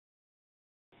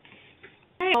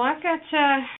well, I've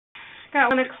got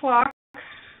 1 o'clock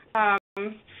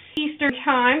Eastern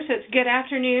time, so it's good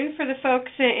afternoon for the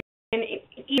folks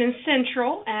in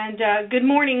Central, and good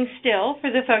morning still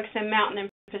for the folks in Mountain and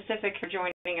Pacific for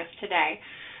joining us today.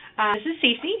 This is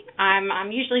Cece.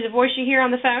 I'm usually the voice you hear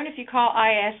on the phone if you call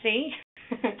ISE,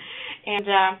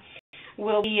 and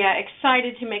we'll be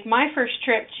excited to make my first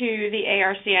trip to the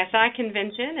ARCSI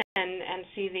convention and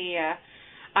see the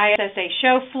ISSA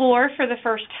show floor for the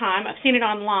first time. I've seen it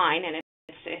online, and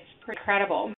it's pretty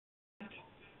incredible.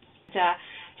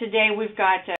 Today we've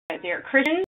got Derek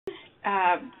Christian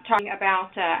talking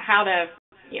about how to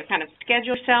kind of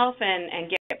schedule yourself and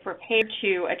get prepared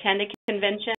to attend a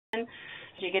convention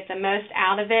to get the most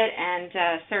out of it, and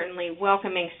certainly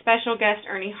welcoming special guest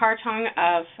Ernie Hartong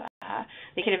of the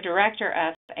Executive Director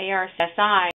of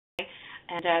ARCSI,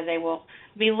 and they will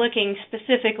be looking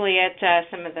specifically at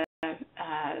some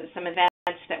events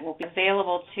that will be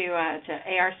available to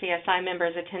ARCSI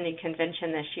members attending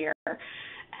convention this year,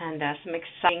 and some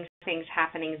exciting things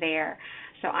happening there.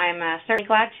 So I'm certainly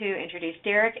glad to introduce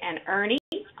Derek and Ernie.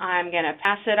 I'm going to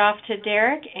pass it off to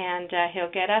Derek, and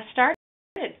he'll get us started.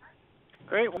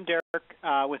 Great. Well, I'm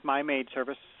Derek with My Maid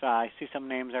Service. I see some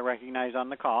names I recognize on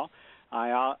the call.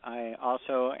 I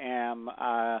also am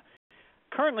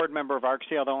currently a board member of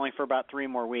ARCSI, although only for about 3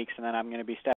 more weeks, and then I'm going to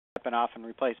be stepping off and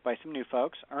replaced by some new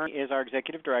folks. Ernie is our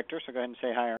executive director, so go ahead and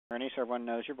say hi, Ernie, so everyone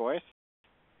knows your voice.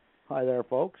 Hi there,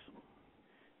 folks.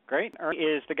 Great. Ernie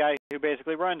is the guy who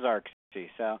basically runs ARCSI,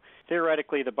 so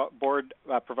theoretically the board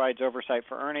provides oversight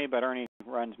for Ernie, but Ernie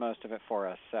runs most of it for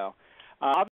us. So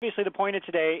obviously the point of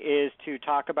today is to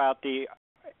talk about the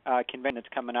convention that's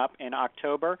coming up in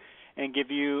October and give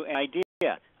you an idea.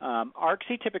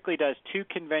 ARCSI typically does 2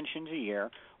 conventions a year,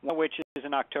 one of which is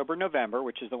in October, November,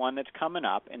 which is the one that's coming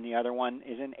up, and the other one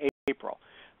is in April.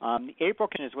 The April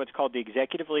is what's called the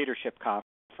Executive Leadership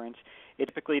Conference. It's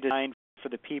typically designed for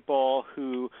the people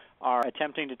who are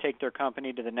attempting to take their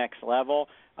company to the next level.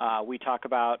 We talk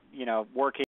about,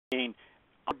 working in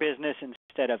your business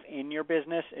instead of in your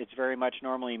business. It's very much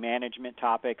normally management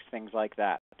topics, things like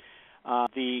that.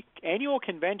 The annual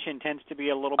convention tends to be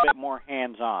a little bit more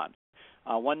hands-on.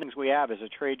 One of the things we have is a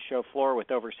trade show floor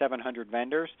with over 700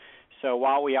 vendors. So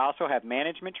while we also have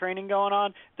management training going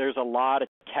on, there's a lot of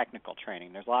technical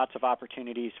training. There's lots of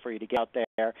opportunities for you to get out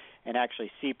there and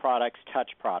actually see products,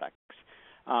 touch products.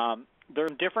 There are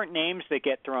different names that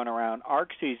get thrown around.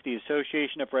 ARCSI is the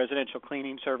Association of Residential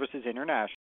Cleaning Services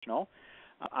International.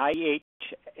 IEHA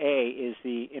is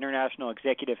the International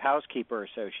Executive Housekeeper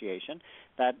Association.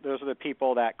 Those are the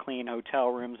people that clean hotel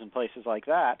rooms and places like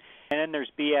that. And then there's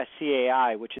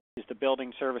BSCAI, which is the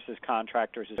Building Services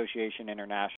Contractors Association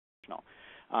International.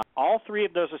 All 3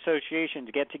 of those associations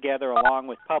get together along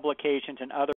with publications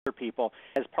and other people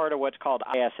as part of what's called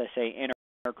ISSA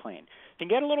Interclean. It can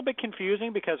get a little bit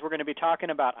confusing because we're going to be talking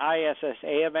about ISSA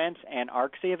events and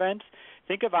ARCSI events.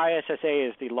 Think of ISSA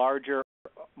as the larger,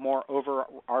 more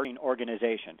overarching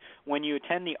organization. When you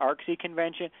attend the ARCSI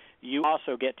convention, you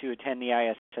also get to attend the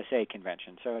ISSA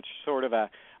convention. So it's sort of a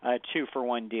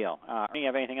 2-for-1 deal. Do you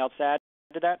have anything else to add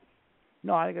to that?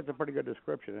 No, I think it's a pretty good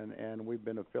description, and we've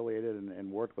been affiliated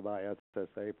and worked with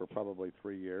ISSA for probably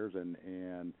 3 years,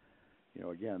 and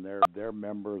again, their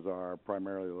members are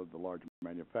primarily the large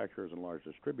manufacturers and large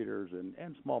distributors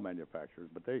and small manufacturers,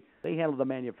 but they handle the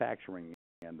manufacturing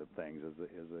end of things as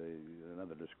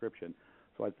another description.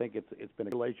 So I think it's been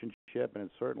a relationship, and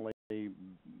it's certainly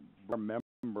our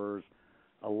members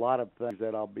a lot of things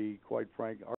that, I'll be quite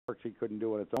frank, ARCSI couldn't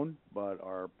do on its own, but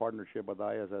our partnership with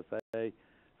ISSA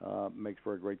makes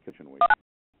for a great kitchen week.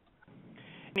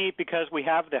 Neat, because we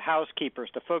have the housekeepers,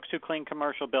 the folks who clean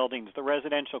commercial buildings, the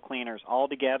residential cleaners all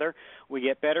together. We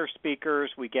get better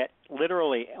speakers. We get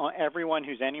literally everyone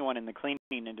who's anyone in the cleaning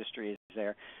industry is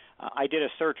there. I did a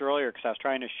search earlier because I was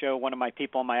trying to show one of my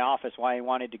people in my office why he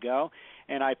wanted to go,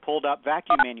 and I pulled up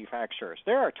vacuum manufacturers.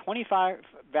 There are 25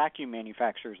 vacuum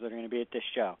manufacturers that are going to be at this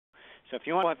show. So if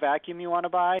you want what vacuum you want to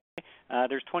buy,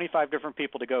 there's 25 different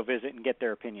people to go visit and get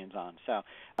their opinions on. So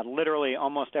literally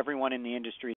almost everyone in the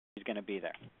industry is going to be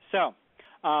there. So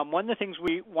one of the things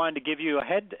we wanted to give you a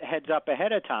heads up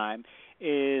ahead of time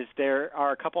is there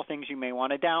are a couple things you may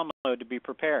want to download to be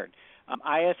prepared.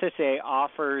 ISSA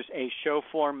offers a show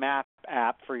floor map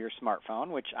app for your smartphone,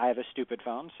 which I have a stupid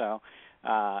phone, so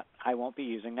I won't be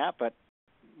using that, but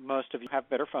most of you have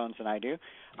better phones than I do.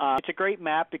 It's a great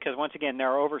map because, once again, there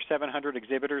are over 700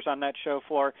 exhibitors on that show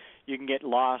floor. You can get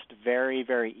lost very,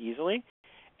 very easily.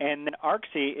 And then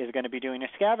ARCSI is going to be doing a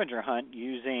scavenger hunt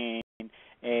using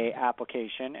a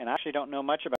application, and I actually don't know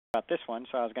much about this one,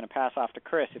 so I was going to pass off to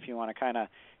Chris if you want to kind of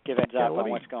give a heads up on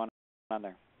what's going on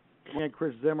there. And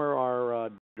Chris Zimmer, our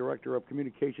Director of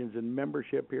Communications and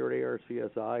Membership here at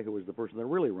ARCSI, who is the person that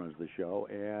really runs the show,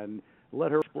 and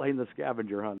let her explain the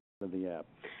scavenger hunt in the app.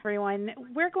 Everyone,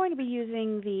 we're going to be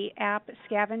using the app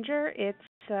Scavenger. It's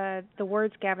the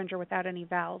word scavenger without any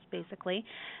vowels, basically.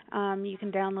 You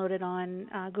can download it on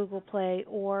Google Play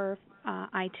or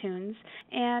iTunes.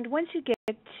 And once you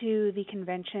get to the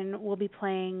convention, we'll be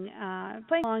playing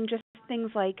along just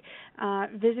things like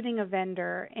visiting a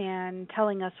vendor and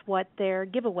telling us what their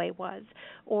giveaway was,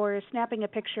 or snapping a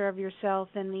picture of yourself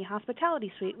in the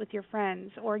hospitality suite with your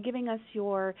friends, or giving us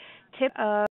your tip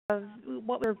of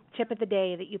what your tip of the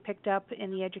day that you picked up in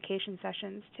the education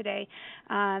sessions today.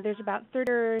 There's about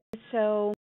 30 or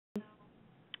so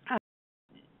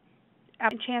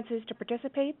chances to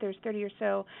participate. There's 30 or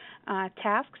so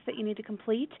tasks that you need to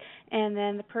complete, and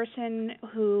then the person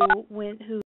who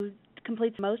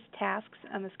completes most tasks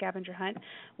on the scavenger hunt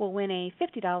will win a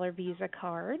 $50 Visa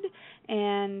card,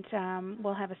 and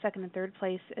we'll have a second and third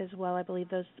place as well. I believe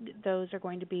those are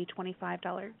going to be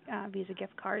 $25 Visa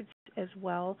gift cards as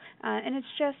well. And it's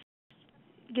just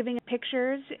giving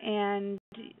pictures and,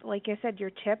 like I said,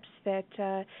 your tips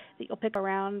that you'll pick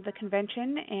around the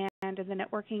convention and in the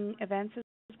networking events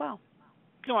as well.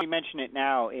 The reason why we mention it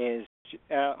now is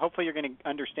hopefully you're going to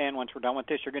understand once we're done with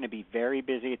this, you're going to be very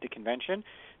busy at the convention.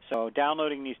 So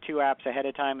downloading these two apps ahead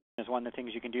of time is one of the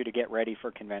things you can do to get ready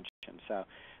for convention. So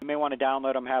you may want to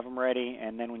download them, have them ready,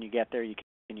 and then when you get there, you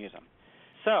can use them.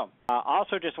 So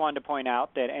also just wanted to point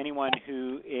out that anyone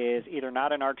who is either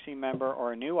not an ARCSI member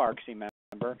or a new ARCSI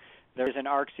member, there's an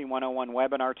ARCSI 101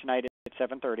 webinar tonight at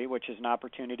 7:30, which is an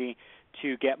opportunity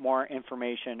to get more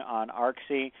information on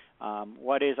ARCSI.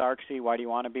 What is ARCSI? Why do you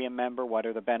want to be a member? What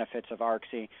are the benefits of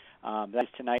ARCSI?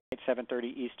 That's tonight at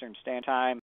 7:30 Eastern Standard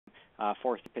Time,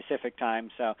 4 Pacific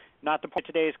Time. So not the point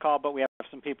of today's call, but we have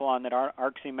some people on that are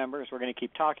ARCSI members. We're going to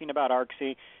keep talking about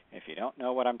ARCSI. If you don't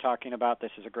know what I'm talking about,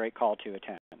 this is a great call to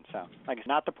attend. So like it's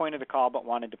not the point of the call, but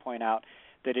wanted to point out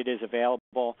that it is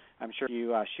available. I'm sure if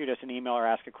you shoot us an email or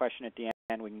ask a question at the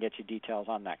end, we can get you details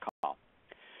on that call.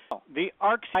 The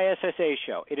ARCSI ISSA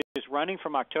show, it is running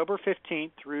from October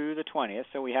 15th through the 20th,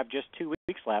 so we have just 2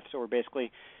 weeks left, so we're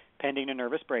basically pending a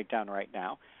nervous breakdown right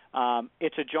now.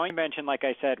 It's a joint convention, like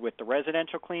I said, with the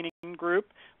residential cleaning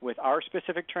group, with our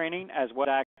specific training, as well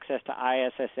as access to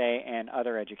ISSA and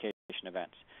other education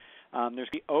events. There's going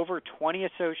to be over 20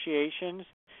 associations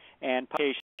and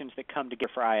publications that come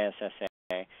together for ISSA.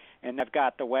 And they've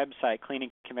got the website,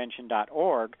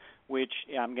 cleaningconvention.org, which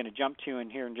I'm going to jump to in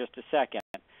here in just a second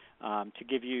to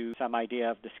give you some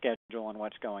idea of the schedule and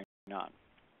what's going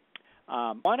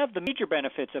on. One of the major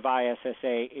benefits of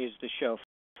ISSA is the show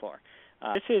floor.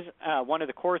 This is one of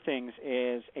the core things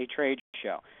is a trade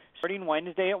show. Starting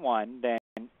Wednesday at 1, then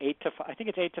 8 to 5, I think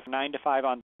it's 9 to 5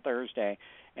 on Thursday,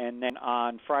 and then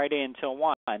on Friday until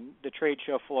 1, the trade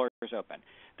show floor is open.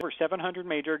 There were 700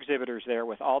 major exhibitors there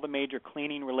with all the major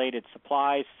cleaning-related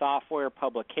supplies, software,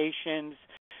 publications,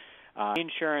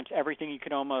 insurance, everything you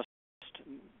could almost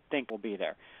think will be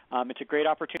there. It's a great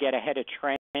opportunity to get ahead of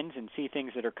trends and see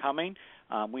things that are coming.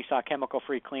 We saw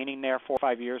chemical-free cleaning there 4 or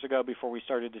 5 years ago before we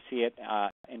started to see it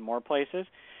in more places.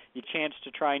 You chance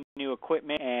to try new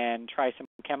equipment and try some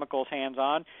chemicals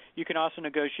hands-on. You can also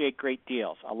negotiate great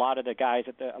deals. A lot of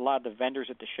the vendors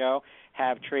at the show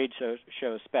have trade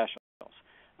show specials.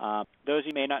 Those of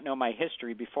you may not know my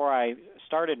history, before I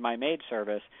started my maid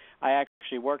service, I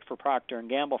actually worked for Procter &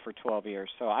 Gamble for 12 years.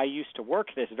 So I used to work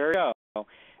this very show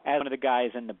as one of the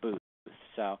guys in the booth.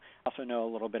 So I also know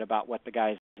a little bit about what the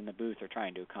guys in the booth are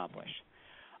trying to accomplish.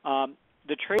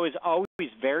 The trade show is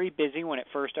always very busy when it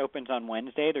first opens on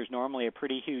Wednesday. There's normally a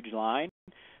pretty huge line.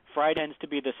 Friday tends to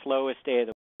be the slowest day of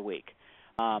the week.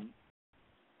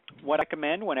 What I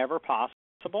recommend whenever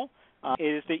possible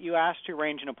is that you ask to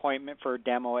arrange an appointment for a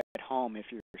demo at home if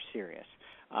you're serious.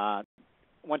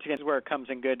 Once again, this is where it comes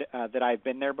in good that I've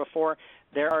been there before.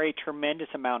 There are a tremendous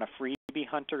amount of freebie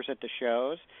hunters at the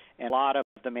shows, and a lot of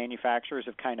the manufacturers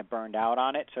have kind of burned out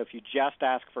on it. So if you just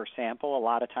ask for a sample, a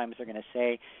lot of times they're going to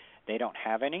say they don't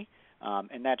have any,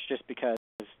 and that's just because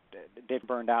they've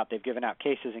burned out. They've given out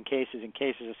cases and cases and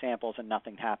cases of samples, and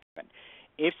nothing happened.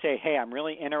 If say, hey, I'm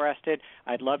really interested,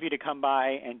 I'd love you to come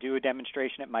by and do a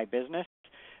demonstration at my business,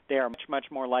 they are much, much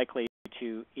more likely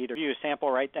to either view a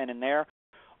sample right then and there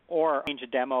or arrange a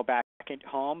demo back at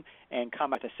home and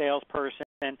come with a salesperson.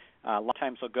 A lot of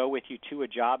times they'll go with you to a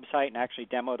job site and actually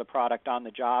demo the product on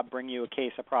the job, bring you a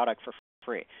case of product for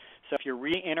free. So if you're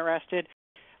really interested,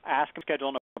 ask them to schedule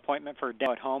an appointment for a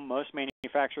demo at home. Most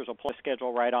manufacturers will pull a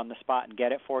schedule right on the spot and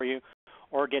get it for you,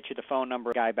 or get you the phone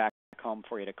number of the guy back home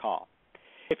for you to call.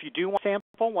 If you do want a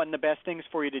sample, one of the best things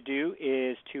for you to do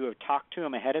is to talk to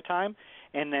them ahead of time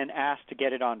and then ask to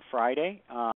get it on Friday.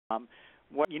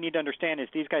 What you need to understand is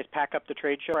these guys pack up the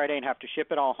trade show Friday and have to ship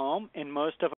it all home, and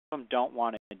most of them don't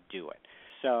want to do it.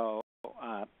 So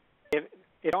if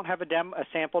they don't have a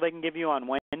sample they can give you on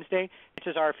Wednesday,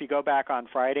 chances are if you go back on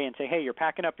Friday and say, hey, you're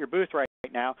packing up your booth right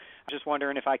now, I'm just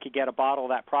wondering if I could get a bottle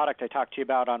of that product I talked to you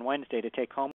about on Wednesday to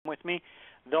take home with me,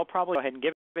 they'll probably go ahead and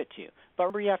give it to you. But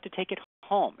remember, you have to take it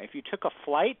home. If you took a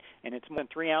flight and it's more than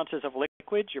 3 ounces of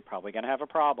liquids, you're probably going to have a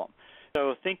problem.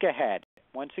 So think ahead.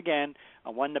 Once again,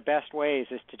 one of the best ways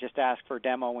is to just ask for a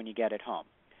demo when you get it home.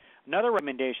 Another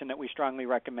recommendation that we strongly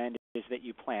recommend is that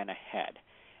you plan ahead.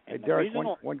 Hey, Derek,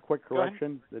 one quick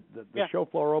correction. The show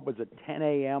floor opens at 10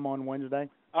 a.m. on Wednesday?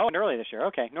 Oh, and early this year.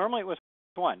 Okay. Normally it was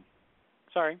 1.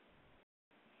 Sorry.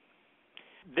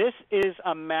 This is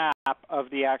a map of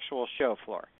the actual show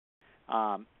floor.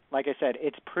 Like I said,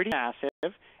 it's pretty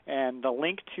massive, and the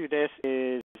link to this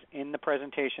is in the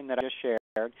presentation that I just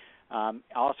shared.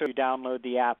 Also, you download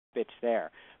the app, it's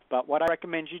there. But what I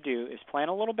recommend you do is plan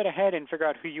a little bit ahead and figure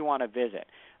out who you want to visit.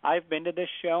 I've been to this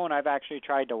show, and I've actually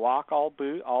tried to walk all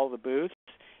the booths.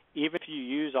 Even if you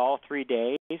use all 3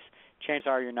 days, chances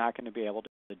are you're not going to be able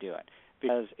to do it.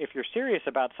 Because if you're serious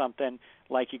about something,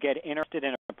 like you get interested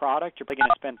in a product, you're probably going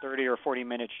to spend 30 or 40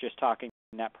 minutes just talking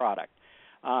that product.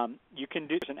 You can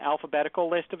do an alphabetical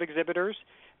list of exhibitors.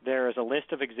 There is a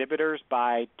list of exhibitors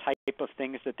by type of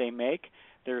things that they make.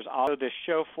 There's also this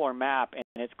show floor map, and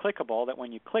it's clickable that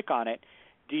when you click on it,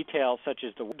 details such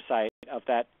as the website of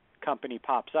that company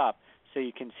pops up so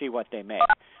you can see what they make.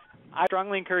 I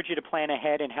strongly encourage you to plan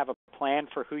ahead and have a plan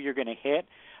for who you're going to hit.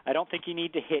 I don't think you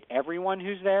need to hit everyone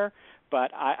who's there,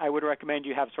 but I would recommend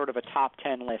you have sort of a top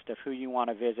 10 list of who you want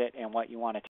to visit and what you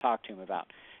want to talk to them about.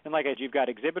 And like I said, you've got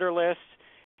exhibitor lists,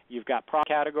 you've got product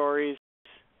categories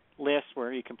lists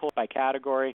where you can pull by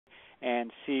category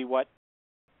and see what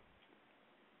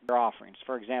their offerings.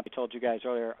 For example, I told you guys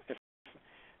earlier,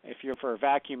 if you're for a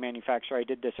vacuum manufacturer, I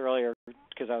did this earlier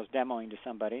because I was demoing to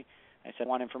somebody. I said, I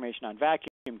want information on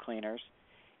vacuum cleaners.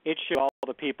 It shows all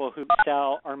the people who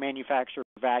sell or manufacture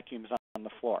vacuums on the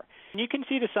floor. And you can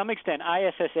see to some extent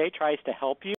ISSA tries to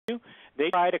help you. They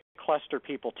try to cluster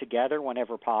people together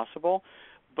whenever possible,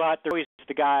 but there's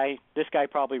always this guy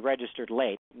probably registered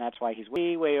late, and that's why he's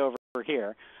way over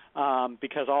here,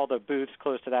 because all the booths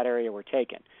close to that area were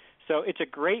taken. So it's a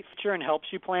great feature and helps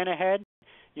you plan ahead.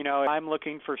 You know, if I'm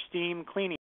looking for steam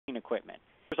cleaning equipment,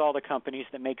 there's all the companies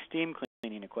that make steam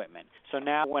cleaning equipment. So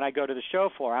now when I go to the show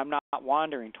floor, I'm not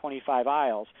wandering 25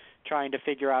 aisles trying to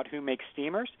figure out who makes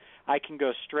steamers. I can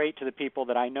go straight to the people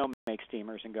that I know make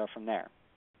steamers and go from there.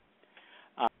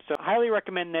 So I highly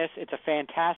recommend this. It's a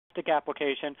fantastic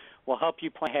application. Will help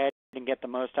you plan ahead and get the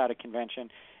most out of convention.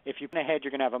 If you plan ahead,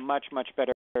 you're going to have a much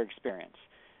better experience.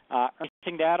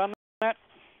 Anything to add on that?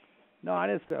 No, I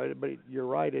just, but you're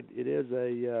right. It is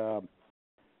a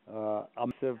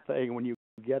massive thing when you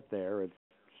get there. It's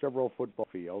several football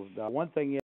fields. One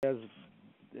thing is,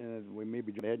 we may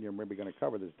be ahead, and you're maybe going to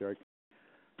cover this, Derek.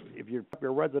 If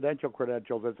your residential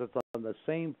credentials, it's on the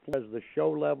same floor as the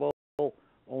show level,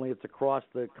 only it's across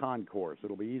the concourse.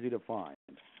 It'll be easy to find.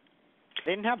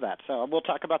 They didn't have that, so we'll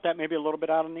talk about that maybe a little bit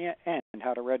out on the end,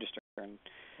 how to register and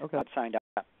get signed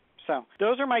up. So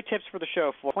those are my tips for the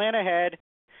show floor. Plan ahead.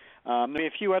 Maybe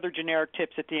a few other generic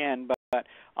tips at the end, but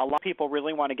a lot of people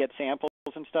really want to get samples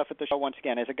and stuff at the show. Once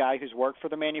again, as a guy who's worked for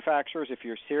the manufacturers, if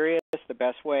you're serious, the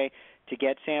best way to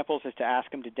get samples is to ask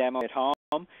them to demo at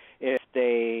home. If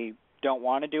they don't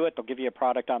want to do it, they'll give you a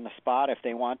product on the spot. If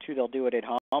they want to, they'll do it at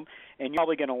home. And you're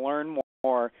probably going to learn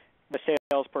more the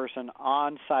salesperson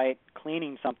on site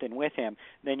cleaning something with him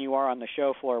than you are on the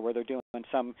show floor where they're doing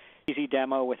some easy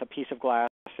demo with a piece of glass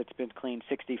that's been cleaned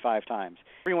 65 times.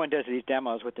 Everyone does these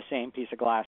demos with the same piece of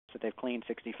glass that they've cleaned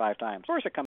 65 times. Of course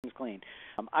it comes clean.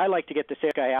 I like to get the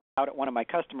sales guy out at one of my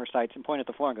customer sites and point at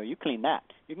the floor and go, you clean that.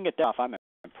 You can get that off. I'm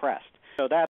impressed. So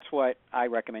that's what I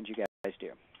recommend you guys do.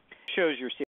 Shows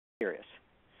you're serious.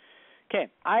 Okay,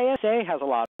 ISA has a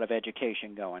lot of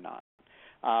education going on.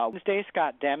 Wednesday,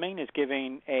 Scott Deming is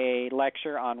giving a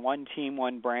lecture on One Team,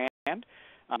 One Brand.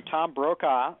 Tom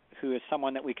Brokaw, who is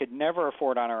someone that we could never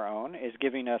afford on our own, is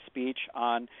giving a speech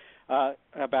on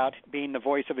about being the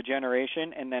voice of a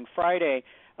generation. And then Friday,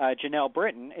 Janelle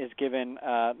Britton is giving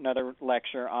another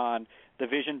lecture on the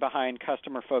vision behind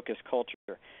customer-focused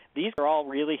culture. These are all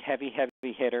really heavy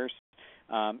hitters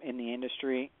in the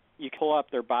industry. You can pull up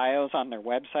their bios on their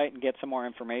website and get some more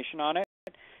information on it.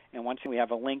 And once we have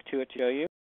a link to it to show you.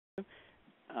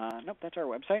 Nope, that's our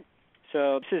website.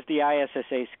 So this is the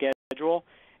ISSA schedule,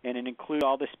 and it includes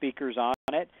all the speakers on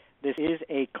it. This is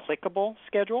a clickable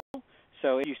schedule,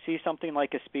 so if you see something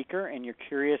like a speaker and you're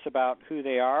curious about who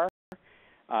they are,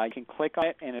 you can click on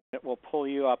it and it will pull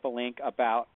you up a link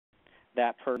about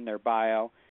that person, their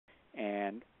bio,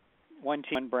 and one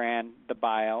team, one brand, the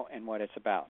bio, and what it's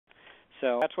about.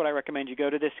 So that's what I recommend. You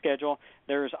go to this schedule.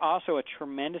 There's also a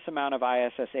tremendous amount of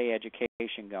ISSA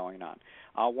education going on.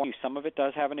 I'll warn you, some of it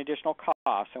does have an additional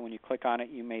cost, so when you click on it,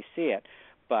 you may see it.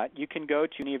 But you can go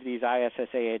to any of these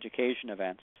ISSA education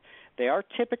events. They are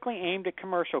typically aimed at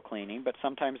commercial cleaning, but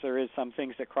sometimes there is some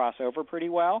things that cross over pretty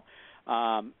well.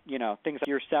 Things that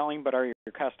you're selling but are your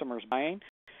customers buying.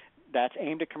 That's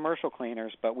aimed at commercial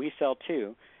cleaners, but we sell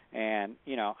too. And,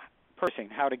 purchasing,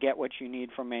 how to get what you need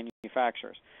from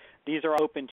manufacturers. These are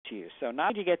open to you. So not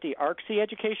only do you get the ARCSI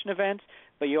education events,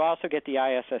 but you also get the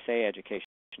ISSA education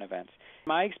events. In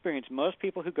my experience, most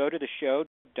people who go to the show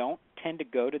don't tend to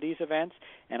go to these events,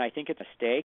 and I think it's a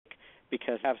mistake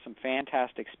because you have some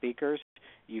fantastic speakers.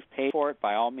 You've paid for it.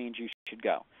 By all means, you should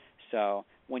go. So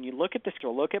when you look at the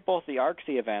schedule, look at both the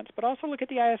ARCSI events, but also look at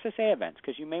the ISSA events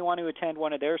because you may want to attend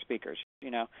one of their speakers.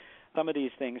 Some of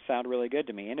these things sound really good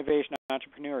to me. Innovation,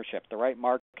 entrepreneurship, the right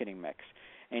marketing mix,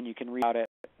 and you can read out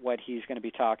what he's going to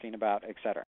be talking about, et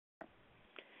cetera.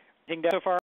 Anything so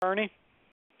far, Ernie?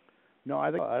 No,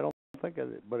 I don't think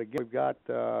of it. But again, we've got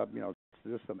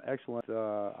just some excellent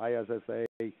ISSA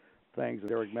things.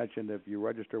 As Eric mentioned, if you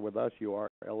register with us, you are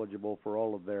eligible for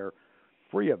all of their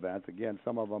free events. Again,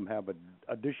 some of them have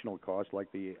additional costs,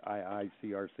 like the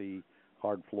ARCSI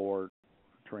hard floor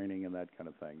training and that kind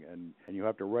of thing. And you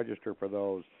have to register for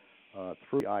those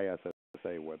through the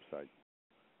ISSA website.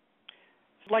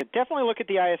 Definitely look at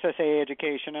the ISSA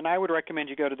education, and I would recommend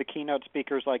you go to the keynote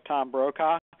speakers like Tom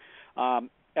Brokaw.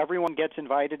 Everyone gets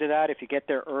invited to that. If you get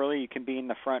there early, you can be in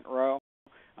the front row.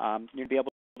 You'll be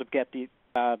able to get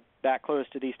that close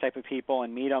to these type of people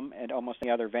and meet them at almost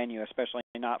any other venue, especially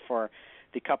not for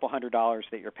the couple $100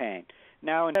 that you're paying.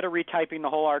 Now, instead of retyping the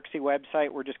whole ARCSI website,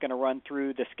 we're just going to run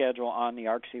through the schedule on the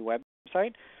ARCSI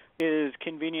website. It is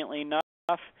conveniently enough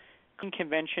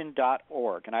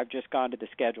convention.org, and I've just gone to the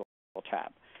schedule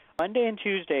tab. Monday and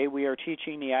Tuesday, we are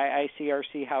teaching the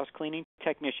ARCSI House Cleaning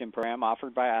Technician Program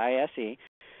offered by ISE.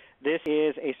 This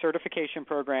is a certification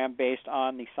program based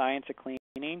on the science of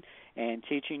cleaning and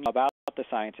teaching about the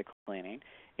science of cleaning.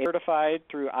 It's certified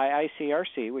through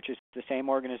IICRC, which is the same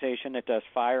organization that does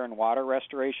fire and water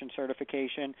restoration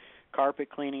certification, carpet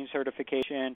cleaning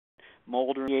certification,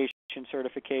 mold remediation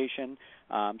certification.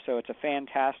 So it's a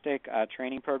fantastic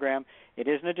training program. It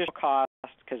is an additional cost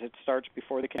because it starts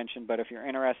before the convention, but if you're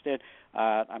interested,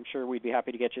 I'm sure we'd be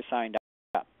happy to get you signed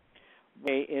up.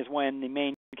 May is when the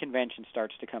main convention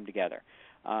starts to come together.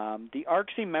 The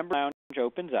ARCSI Member Lounge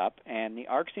opens up, and the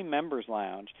ARCSI Members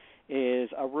Lounge is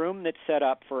a room that's set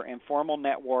up for informal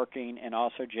networking and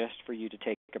also just for you to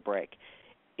take a break.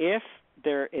 If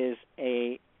there is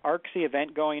a ARCSI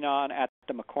event going on at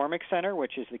the McCormick Center,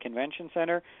 which is the convention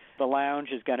center, the lounge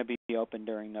is going to be open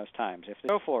during those times. If the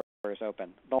show floor is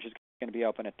open, the lounge is going to be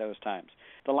open at those times.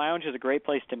 The lounge is a great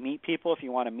place to meet people if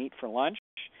you want to meet for lunch.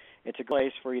 It's a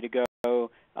place for you to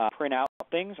go print out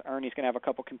things. Ernie's going to have a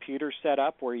couple computers set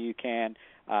up where you can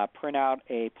print out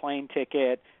a plane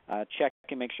ticket, check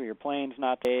and make sure your plane's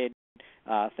not delayed,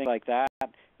 things like that.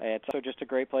 It's also just a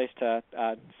great place to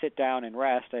sit down and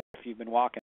rest if you've been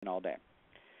walking all day.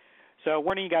 So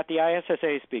Ernie, you got the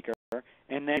ISSA speaker,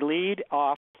 and they lead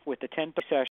off with the 10:30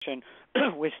 session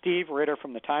with Steve Ritter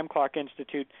from the Time Clock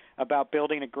Institute about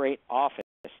building a great office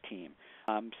team.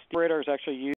 Steve Ritter is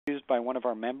actually used by one of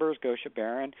our members, Gosha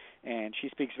Barron, and she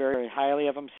speaks very, very highly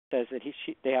of him, says that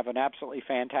they have an absolutely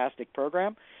fantastic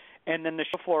program. And then the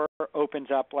show floor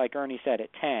opens up, like Ernie said, at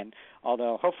 10,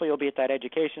 although hopefully you'll be at that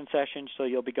education session, so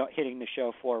you'll be hitting the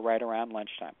show floor right around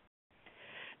lunchtime.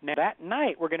 Now, that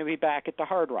night, we're going to be back at the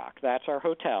Hard Rock. That's our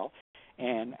hotel.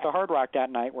 And at the Hard Rock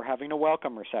that night, we're having a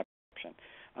welcome reception.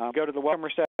 Go to the welcome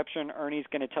reception. Ernie's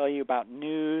going to tell you about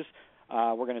news.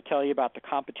 We're going to tell you about the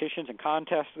competitions and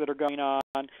contests that are going on.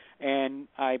 And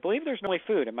I believe there's no only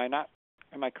food. Am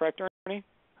I correct, Ernie?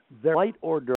 There are light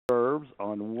hors d'oeuvres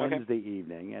on Wednesday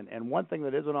evening. And one thing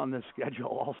that isn't on this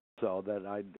schedule also that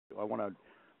I want to,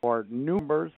 for new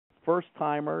members,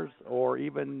 first-timers, or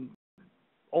even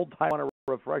old-time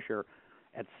refresher,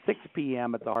 at 6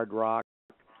 p.m. at the Hard Rock,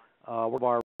 one of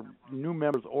our new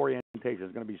members orientation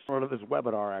is going to be sort of this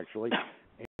webinar, actually,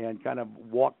 and kind of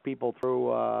walk people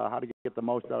through how to get the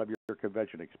most out of your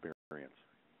convention experience.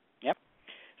 Yep.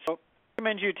 So I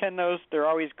recommend you attend those. They're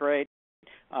always great.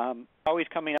 Always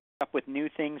coming up with new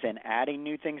things and adding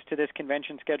new things to this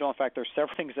convention schedule. In fact, there's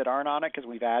several things that aren't on it because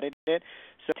we've added it.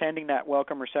 So attending that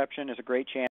welcome reception is a great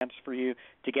chance for you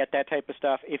to get that type of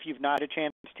stuff. If you've not had a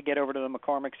chance to get over to the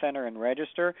McCormick Center and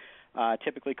register,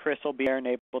 typically Chris will be there and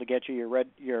able to get you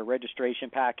your registration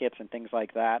packets and things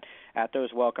like that at those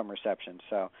welcome receptions.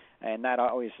 So, and that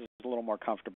always is a little more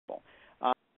comfortable.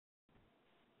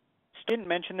 Didn't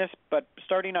mention this, but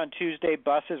starting on Tuesday,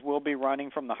 buses will be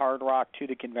running from the Hard Rock to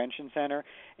the Convention Center,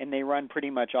 and they run pretty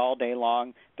much all day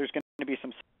long. There's going to be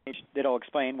some signage that'll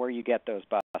explain where you get those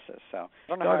buses. So I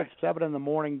don't know. Start at 7 in the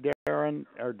morning, Darren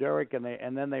or Derek, and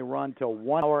then they run till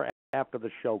 1 hour after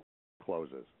the show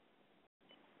closes.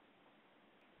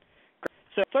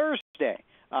 So Thursday,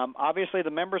 obviously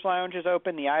the Members Lounge is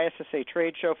open, the ISSA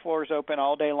Trade Show floor is open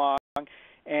all day long,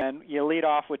 and you lead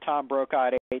off with Tom Brokaw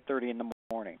at 8:30 in the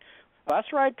morning. Bus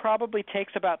ride probably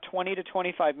takes about 20 to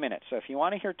 25 minutes. So if you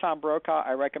want to hear Tom Brokaw,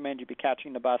 I recommend you be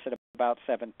catching the bus at about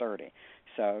 7:30.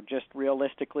 So just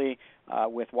realistically,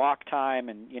 with walk time,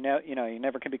 and you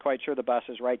never can be quite sure the bus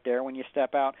is right there when you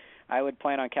step out. I would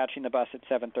plan on catching the bus at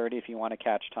 7:30 if you want to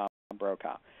catch Tom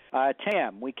Brokaw. 10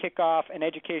 a.m. we kick off an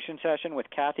education session with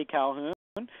Kathy Calhoun.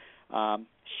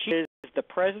 She is the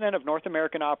president of North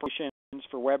American Operations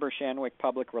for Weber Shandwick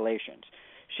Public Relations.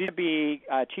 She's going to be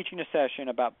teaching a session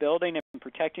about building and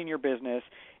protecting your business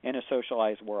in a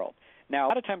socialized world. Now, a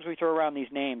lot of times we throw around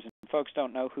these names and folks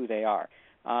don't know who they are.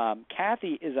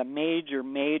 Kathy is a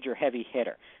major heavy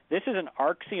hitter. This is an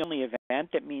ARCSI only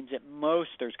event. That means at most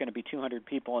there's going to be 200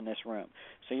 people in this room.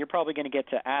 So you're probably going to get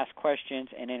to ask questions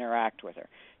and interact with her.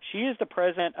 She is the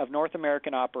president of North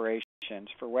American Operations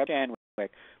for Weber Shandwick,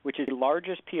 which is the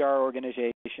largest PR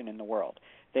organization in the world.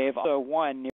 They've also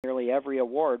won nearly every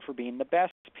award for being the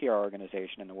best PR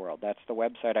organization in the world. That's the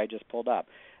website I just pulled up.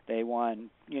 They won,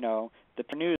 the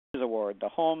News Award, the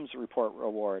Holmes Report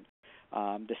Award,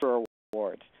 the Spur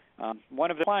Awards.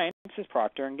 One of the clients is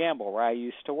Procter & Gamble, where I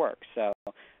used to work. So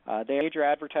they're a major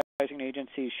advertising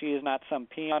agency. She is not some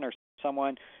peon or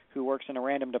someone who works in a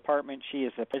random department. She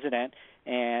is the president,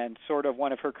 and sort of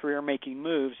one of her career-making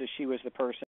moves is she was the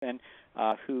person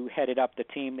who headed up the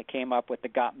team that came up with the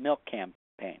Got Milk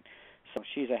campaign. So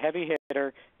she's a heavy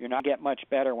hitter. You're not going to get much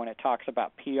better when it talks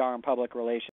about PR and public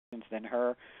relations than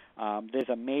her. There's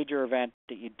a major event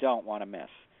that you don't want to miss.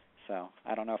 So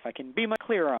I don't know if I can be much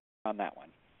clearer on that one.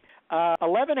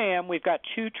 11 a.m., we've got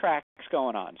 2 tracks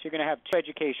going on. So you're going to have 2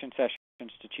 education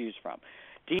sessions to choose from.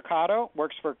 Dean Mercado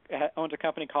owns a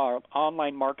company called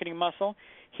Online Marketing Muscle.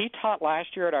 He taught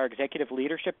last year at our Executive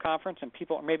Leadership Conference, and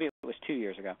people, or maybe it was 2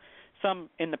 years ago, some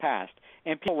in the past,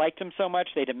 and people liked him so much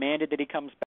they demanded that he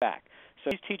comes back. So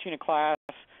he's teaching a class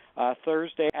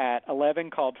Thursday at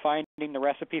 11 called Finding the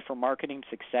Recipe for Marketing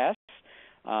Success.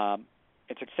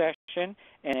 It's a session,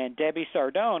 and Debbie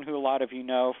Sardone, who a lot of you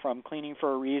know from Cleaning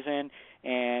for a Reason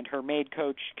and her Maid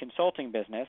Coach consulting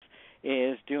business,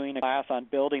 is doing a class on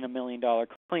building $1 million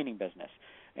cleaning business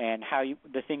and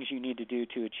the things you need to do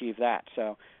to achieve that.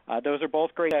 So those are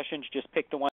both great sessions. Just pick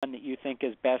the one that you think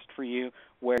is best for you,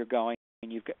 where you're going,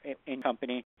 and you've got, in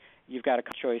company. You've got a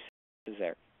choice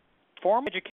there.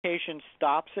 Formal education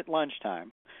stops at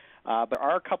lunchtime, but there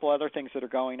are a couple other things that are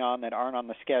going on that aren't on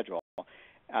the schedule.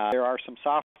 There are some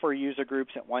software user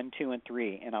groups at 1, 2, and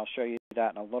 3, and I'll show you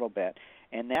that in a little bit.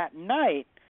 And that night,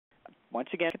 once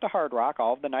again at the Hard Rock,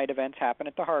 all of the night events happen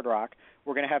at the Hard Rock,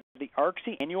 we're going to have the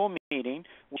ARCSI annual meeting,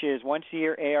 which is once a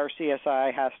year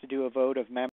ARCSI has to do a vote of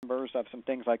members of some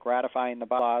things like ratifying the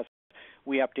bylaws.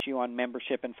 We update you on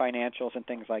membership and financials and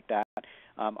things like that.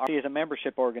 ARCSI is a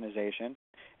membership organization,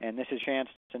 and this is a chance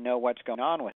to know what's going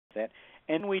on with it.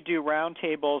 And we do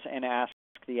roundtables and ask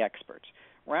the experts.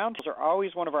 Roundtables are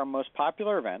always one of our most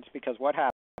popular events because what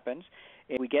happens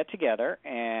is we get together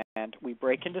and we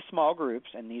break into small groups,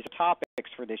 and these are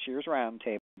topics for this year's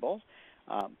roundtables,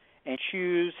 and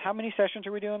choose. How many sessions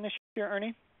are we doing this year,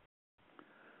 Ernie?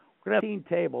 We're going to have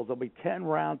 15 tables. There'll be 10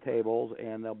 round tables,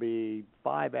 and there'll be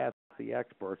 5 Ask the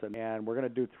Experts, and we're going to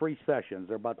do 3 sessions.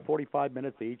 They're about 45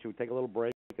 minutes each. We take a little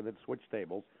break and then switch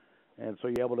tables, and so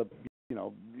you're able to,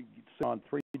 sit on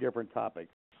 3 different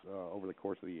topics over the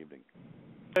course of the evening.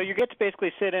 So you get to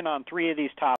basically sit in on 3 of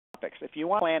these topics. If you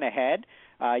want to plan ahead,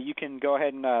 you can go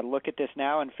ahead and look at this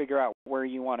now and figure out where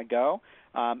you want to go.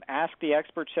 Ask the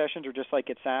Expert sessions are just like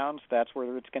it sounds. That's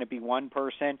where it's going to be one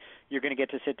person. You're going to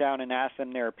get to sit down and ask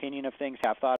them their opinion of things.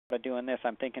 I've thought about doing this.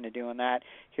 I'm thinking of doing that.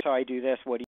 Here's how I do this.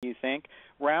 What do you think?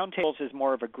 Roundtables is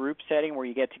more of a group setting where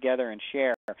you get together and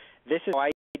share. This is how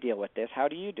I deal with this. How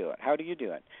do you do it? How do you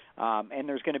do it? And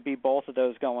there's going to be both of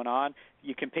those going on.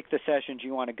 You can pick the sessions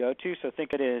you want to go to. So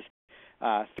think it is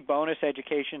 3 bonus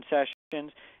education sessions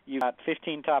You've got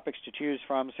 15 topics to choose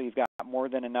from, so you've got more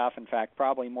than enough. In fact,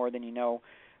 probably more than you know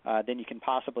than you can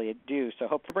possibly do. So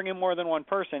hopefully bring in more than one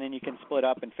person, and you can split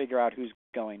up and figure out who's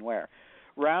going where.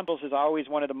 Roundtables is always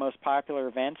one of the most popular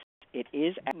events. It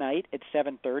is at night at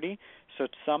 7:30, so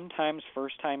sometimes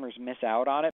first-timers miss out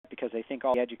on it because they think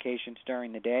all the education's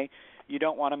during the day. You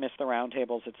don't want to miss the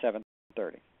roundtables at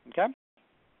 7:30, okay?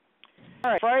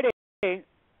 All right, Friday,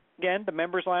 again, the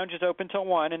members' lounge is open till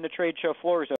 1, and the trade show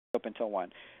floor is open till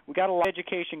 1. We got a lot of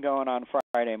education going on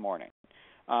Friday morning.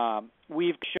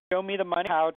 We've Show Me the Money,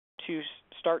 How to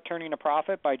Start Turning a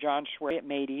Profit by John Schwer, It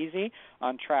Made Easy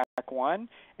on track 1.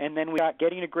 And then we got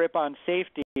Getting a Grip on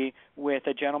Safety with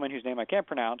a gentleman whose name I can't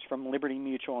pronounce from Liberty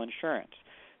Mutual Insurance.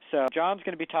 So John's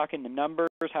going to be talking the numbers,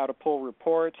 how to pull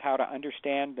reports, how to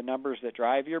understand the numbers that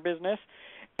drive your business.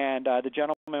 And the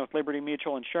gentleman with Liberty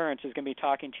Mutual Insurance is going to be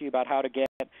talking to you about how to get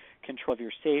control of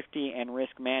your safety and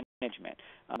risk management.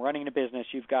 Running a business,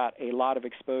 you've got a lot of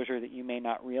exposure that you may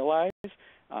not realize.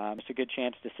 It's a good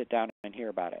chance to sit down and hear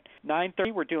about it.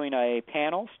 9:30, we're doing a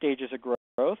panel, Stages of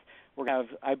Growth. We're going to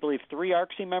have, I believe, 3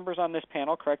 ARCSI members on this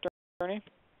panel. Correct, Ernie?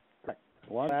 Correct.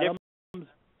 Lon Adams,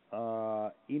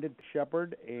 Enid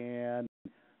Shepard, and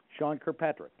Sean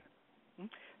Kirkpatrick.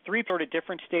 3 sort of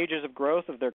different stages of growth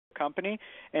of their company,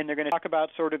 and they're going to talk about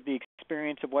sort of the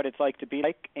experience of what it's like to be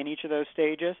like in each of those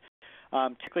stages.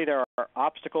 Typically, there are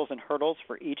obstacles and hurdles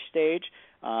for each stage.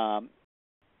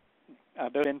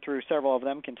 I've been through several of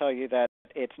them, can tell you that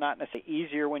it's not necessarily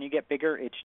easier when you get bigger,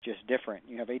 it's just different.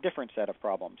 You have a different set of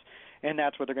problems, and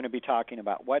that's what they're going to be talking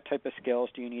about. What type of skills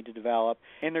do you need to develop?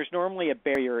 And there's normally a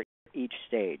barrier at each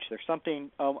stage. There's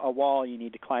something, a wall you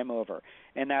need to climb over,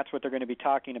 and that's what they're going to be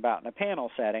talking about in a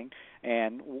panel setting,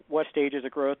 and what stages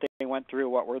of growth they went through,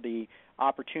 what were the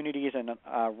opportunities and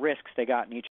risks they got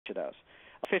in each of those.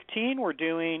 15, we're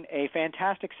doing a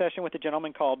fantastic session with a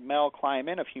gentleman called Mel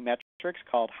Kleiman of Humetrics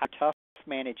called How Tough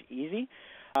Manage Easy.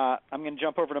 I'm going to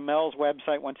jump over to Mel's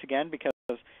website once again because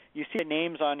you see the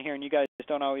names on here and you guys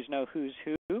don't always know who's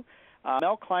who.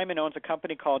 Mel Kleiman owns a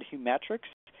company called Humetrics.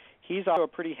 He's also a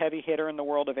pretty heavy hitter in the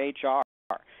world of HR.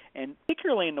 And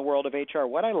particularly in the world of HR,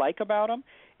 what I like about him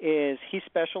is he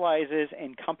specializes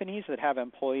in companies that have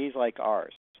employees like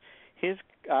ours.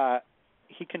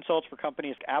 He consults for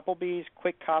companies like Applebee's,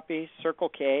 Quick Copy, Circle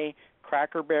K,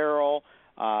 Cracker Barrel,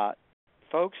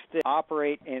 folks that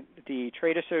operate in the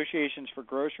trade associations for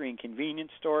grocery and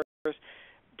convenience stores,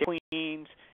 queens.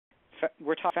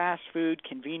 We're talking fast food,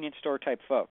 convenience store type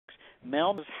folks.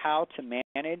 Mel knows how to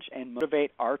manage and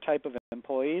motivate our type of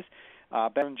employees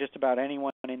better than just about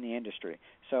anyone in the industry.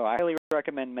 So I highly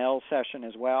recommend Mel's session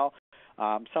as well.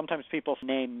 Sometimes people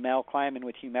name Mel Kleiman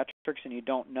with Humetrics and you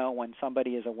don't know when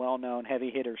somebody is a well-known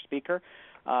heavy hitter speaker.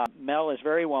 Mel is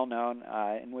very well-known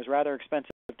and was rather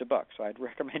expensive to book, so I'd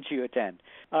recommend you attend.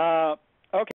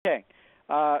 Okay.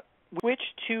 Switch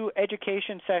to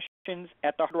education sessions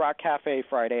at the Hard Rock Cafe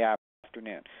Friday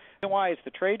afternoon. The reason why is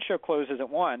the trade show closes at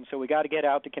 1, so we got to get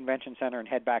out the convention center and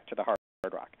head back to the Hard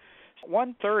Rock.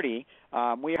 1:30,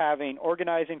 we're having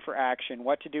Organizing for Action,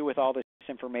 what to do with all this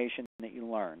information that you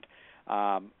learned.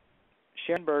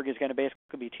 Sharon Berg is going to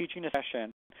basically be teaching a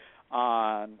session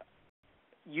on,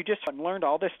 you just learned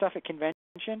all this stuff at convention,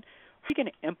 how are you going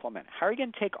to implement? How are you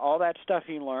going to take all that stuff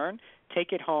you learned,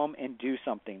 take it home, and do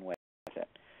something with it?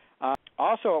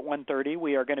 Also at 1:30,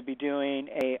 we are going to be doing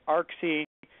a ARCSI,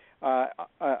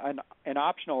 an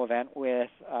optional event with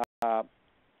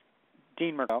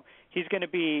Dean Murdo. He's going to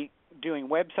be doing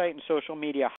website and social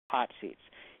media hot seats.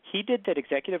 He did that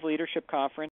executive leadership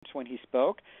conference when he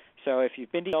spoke. So if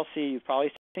you've been to ELC, you've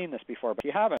probably seen this before, but if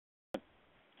you haven't,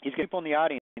 he's getting people in the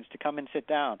audience to come and sit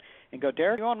down and go,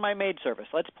 Derek, you own My Maid Service.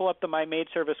 Let's pull up the My Maid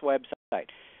Service website.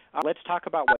 Let's talk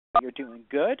about what you're doing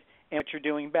good and what you're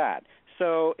doing bad.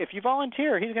 So if you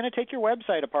volunteer, he's going to take your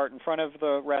website apart in front of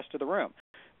the rest of the room.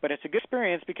 But it's a good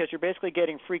experience because you're basically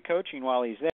getting free coaching while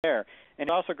he's there. And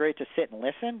it's also great to sit and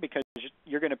listen because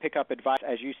you're going to pick up advice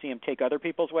as you see him take other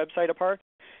people's website apart.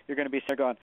 You're going to be there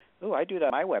going, oh, I do that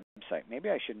on my website. Maybe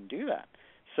I shouldn't do that.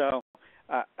 So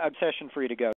a session for you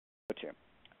to go to.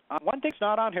 One thing that's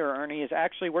not on here, Ernie, is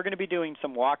actually we're going to be doing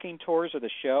some walking tours of the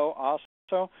show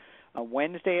also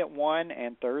Wednesday at 1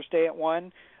 and Thursday at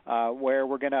 1 where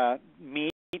we're going to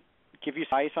meet, give you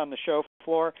some advice on the show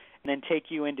floor, and then take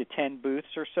you into 10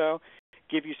 booths or so,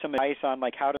 give you some advice on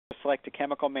like how to select a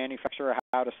chemical manufacturer,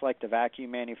 how to select a vacuum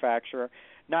manufacturer.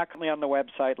 Not currently on the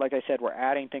website. Like I said, we're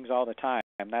adding things all the time.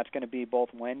 That's going to be both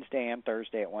Wednesday and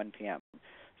Thursday at 1 p.m.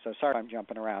 So sorry if I'm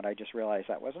jumping around. I just realized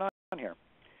that wasn't on here.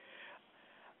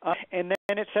 And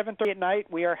then at 7:30 at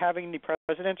night, we are having the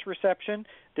President's Reception.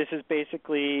 This is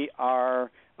basically our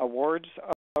awards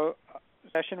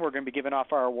session, we're going to be giving off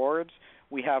our awards.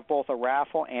 We have both a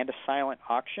raffle and a silent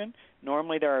auction.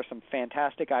 Normally there are some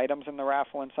fantastic items in the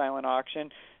raffle and silent auction,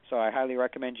 so I highly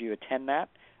recommend you attend that.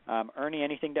 Ernie,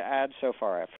 anything to add so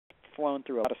far? I've flown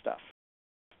through a lot of stuff.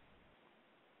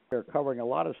 They're covering a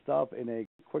lot of stuff in a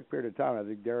quick period of time. I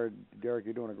think, Derek,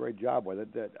 you're doing a great job with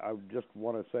it. That I just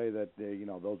want to say that,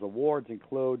 those awards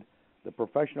include the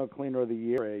Professional Cleaner of the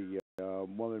Year, a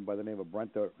woman by the name of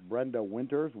Brenda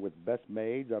Winters with Best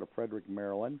Maids out of Frederick,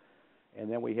 Maryland.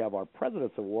 And then we have our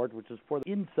President's Award, which is for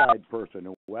the inside person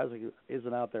who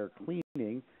isn't out there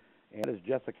cleaning, and that is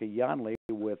Jessica Yonley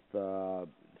with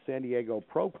San Diego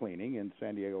Pro Cleaning in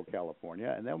San Diego,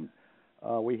 California. And then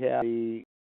we have the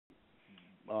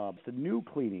new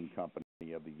cleaning company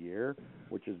of the year,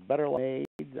 which is Better Maids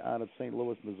out of St.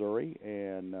 Louis, Missouri,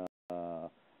 and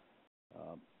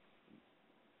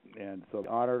so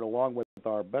honored along with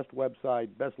our best website,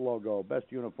 best logo, best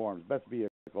uniforms, best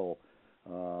vehicle,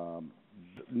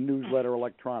 newsletter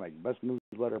electronic, best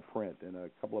newsletter print, and a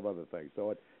couple of other things.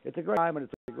 So it's a great time, and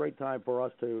it's a great time for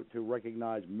us to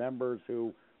recognize members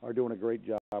who are doing a great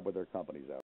job with their companies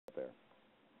out there.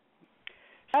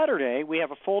 Saturday, we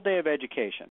have a full day of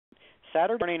education.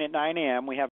 Saturday morning at 9 a.m.,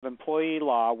 we have employee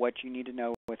law, what you need to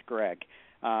know with Greg.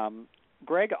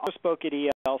 Greg also spoke at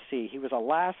ELC. He was a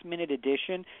last-minute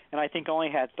addition, and I think only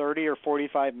had 30 or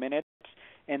 45 minutes,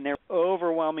 and there's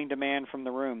overwhelming demand from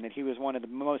the room that he was one of the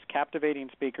most captivating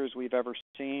speakers we've ever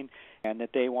seen, and that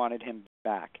they wanted him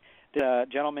back. The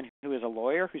gentleman who is a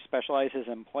lawyer who specializes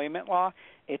in employment law,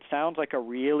 it sounds like a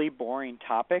really boring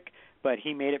topic, but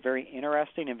he made it very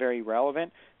interesting and very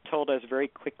relevant, told us very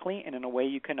quickly and in a way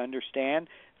you can understand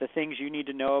the things you need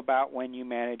to know about when you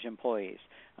manage employees,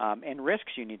 and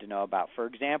risks you need to know about. For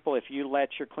example, if you let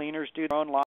your cleaners do their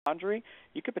own laundry,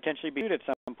 you could potentially be sued at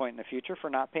some point in the future for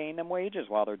not paying them wages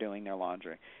while they're doing their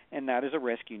laundry. And that is a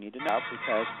risk you need to know,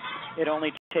 because it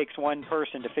only takes one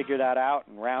person to figure that out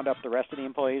and round up the rest of the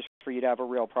employees for you to have a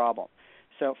real problem.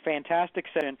 So fantastic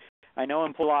session. I know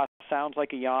employee law sounds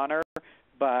like a yawner,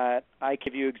 but I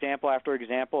give you example after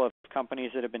example of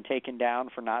companies that have been taken down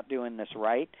for not doing this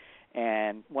right.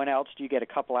 And when else do you get a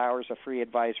couple hours of free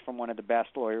advice from one of the best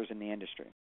lawyers in the industry?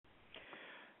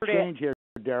 Change here,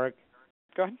 Derek.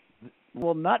 Go ahead.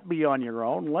 Will not be on your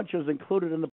own. Lunch is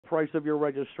included in the price of your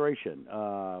registration.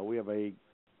 We have a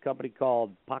company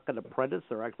called Pocket Apprentice.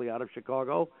 They're actually out of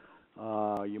Chicago.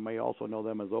 You may also know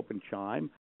them as Open Chime.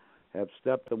 Have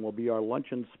stepped and will be our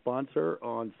luncheon sponsor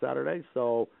on Saturday.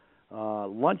 So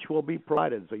lunch will be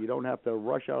provided, so you don't have to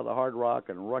rush out of the Hard Rock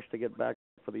and rush to get back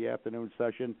for the afternoon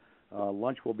session.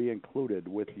 Lunch will be included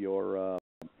with your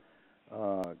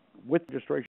with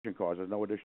registration costs. There's no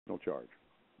additional charge.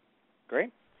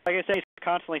 Great. Like I say, it's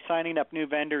constantly signing up new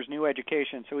vendors, new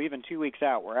education, so even 2 weeks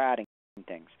out, we're adding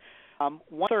things.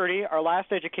 1:30, our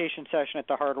last education session at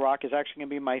the Hard Rock is actually going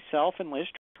to be myself and Liz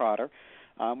Trotter.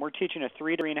 We're teaching a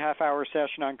 3 to 3.5 hour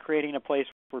session on creating a place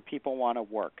where people want to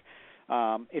work.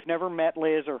 If you've never met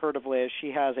Liz or heard of Liz,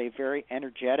 she has a very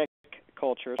energetic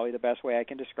culture, probably the best way I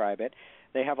can describe it.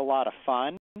 They have a lot of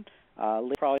fun.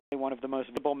 Liz is probably one of the most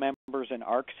visible members in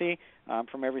ARCSI,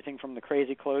 from everything from the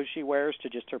crazy clothes she wears to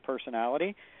just her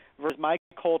personality, versus my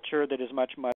culture that is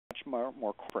much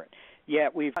more corporate.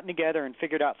 Yet we've gotten together and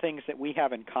figured out things that we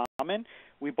have in common.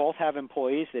 We both have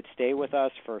employees that stay with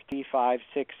us for 3, 5,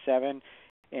 6, 7.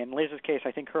 In Liz's case,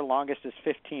 I think her longest is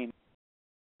 15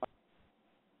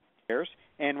 years.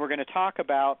 And we're going to talk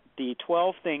about the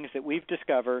 12 things that we've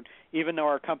discovered, even though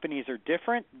our companies are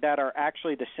different, that are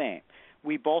actually the same.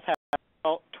 We both have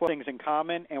 12 things in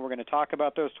common, and we're going to talk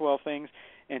about those 12 things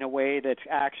in a way that's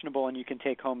actionable and you can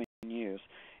take home and use.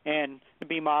 And to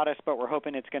be modest, but we're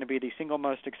hoping it's going to be the single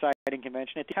most exciting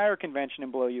convention at the entire convention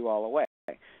and blow you all away.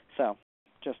 So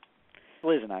just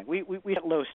Liz and I, we set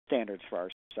low standards for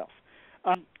ourselves.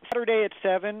 Saturday at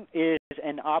 7 is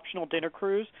an optional dinner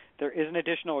cruise. There is an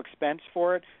additional expense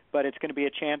for it, but it's going to be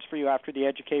a chance for you after the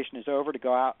education is over to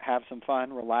go out, have some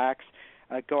fun, relax,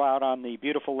 go out on the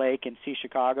beautiful lake and see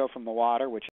Chicago from the water,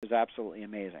 which is absolutely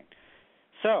amazing.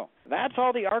 So that's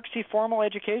all the ARCSI formal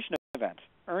education events.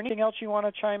 Ernie, anything else you want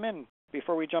to chime in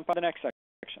before we jump on the next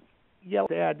section? Yeah,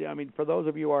 to add, I mean, for those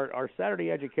of you, our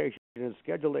Saturday education is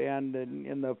scheduled to end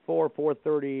in the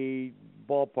 4:30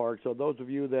 ballpark. So those of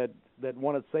you that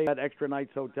want to save that extra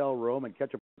night's hotel room and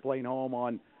catch a plane home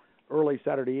on early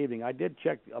Saturday evening, I did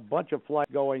check a bunch of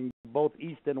flights going both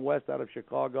east and west out of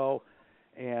Chicago.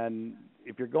 And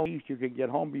if you're going east, you can get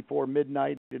home before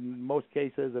midnight in most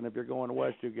cases, and if you're going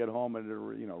west, you get home at a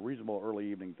reasonable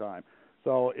early evening time.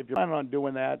 So if you're planning on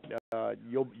doing that,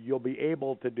 you'll be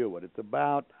able to do it. It's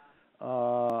about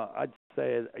I'd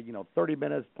say 30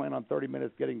 minutes. Plan on 30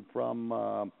 minutes getting from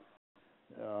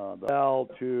the Bell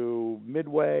to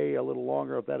Midway. A little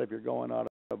longer if you're going out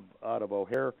of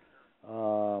O'Hare.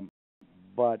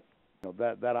 But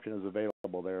that option is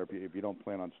available there if you don't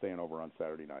plan on staying over on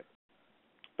Saturday night.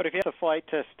 But if you have a flight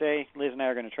to stay, Liz and I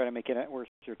are going to try to make it worth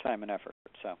your time and effort.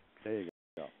 So there you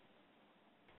go.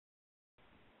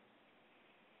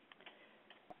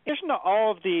 In addition to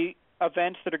all of the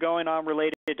events that are going on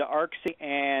related to ARCSI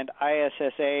and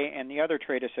ISSA and the other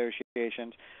trade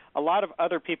associations, a lot of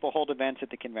other people hold events at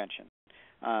the convention.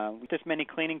 With this many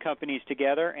cleaning companies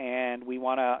together, and we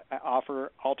want to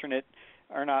offer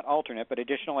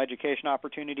additional education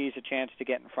opportunities, a chance to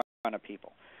get in front of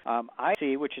people.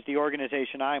 ARCSI, which is the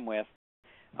organization I'm with,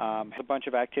 has a bunch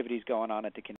of activities going on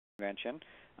at the convention.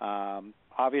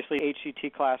 Obviously,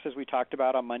 HCT classes we talked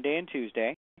about on Monday and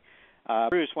Tuesday.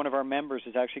 Bruce, one of our members,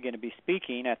 is actually going to be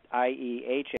speaking at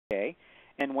IEHA.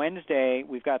 And Wednesday,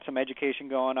 we've got some education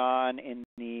going on in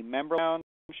the member lounge.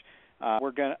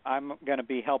 I'm going to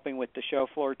be helping with the show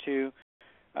floor too,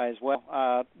 as well.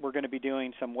 We're going to be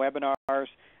doing some webinars.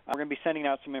 We're going to be sending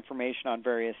out some information on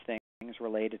various things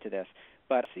related to this.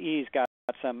 But CE's got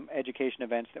some education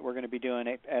events that we're going to be doing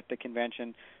at the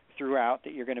convention throughout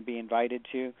that you're going to be invited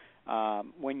to.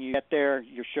 When you get there,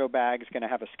 your show bag is going to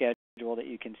have a schedule that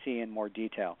you can see in more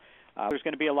detail. There's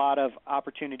going to be a lot of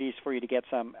opportunities for you to get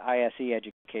some ISE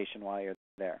education while you're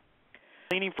there.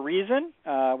 Cleaning for Reason,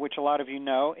 which a lot of you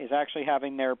know, is actually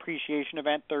having their appreciation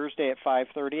event Thursday at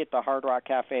 5:30 at the Hard Rock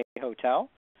Cafe Hotel.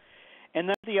 And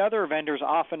then the other vendors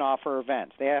often offer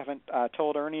events. They haven't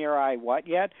told Ernie or I what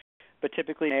yet, but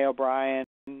typically Renee O'Brien,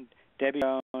 Debbie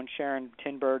Jones, Sharon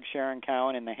Tinberg, Sharon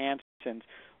Cowan, and the Hansons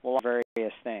will offer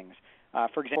various things.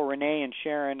 For example, Renee and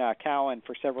Sharon Cowan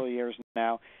for several years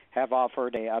now have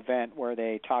offered an event where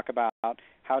they talk about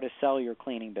how to sell your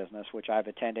cleaning business, which I've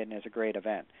attended and is a great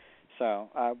event. So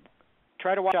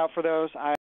try to watch out for those.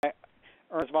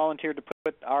 Ernest volunteered to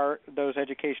put those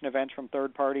education events from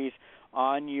third parties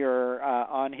on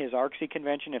his ARCSI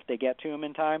convention if they get to him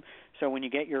in time. So when you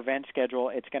get your event schedule,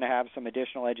 it's going to have some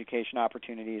additional education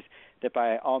opportunities that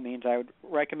by all means I would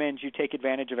recommend you take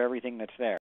advantage of everything that's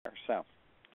there. So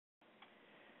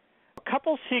a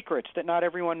couple secrets that not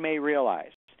everyone may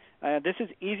realize. This is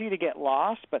easy to get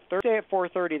lost, but Thursday at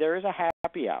 4:30 there is a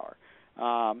happy hour.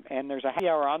 And there's a happy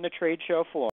hour on the trade show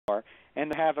floor,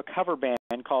 and they have a cover band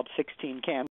called 16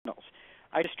 Candles.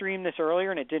 I streamed this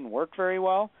earlier, and it didn't work very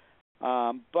well,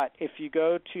 but if you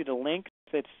go to the link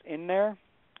that's in there,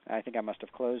 I think I must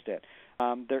have closed it,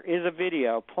 there is a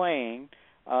video playing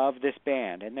of this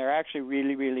band, and they're actually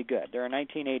really, really good. They're a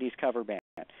 1980s cover band.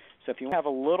 So if you have a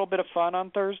little bit of fun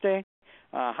on Thursday,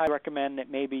 I highly recommend that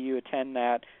maybe you attend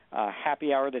that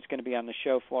happy hour that's going to be on the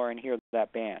show floor and hear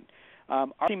that band.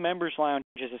 ARCSI Members Lounge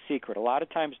is a secret. A lot of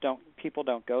times people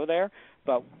don't go there,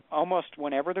 but almost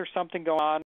whenever there's something going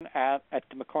on at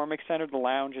the McCormick Center, the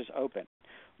lounge is open.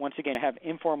 Once again, have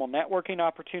informal networking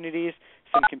opportunities,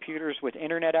 some computers with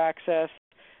internet access,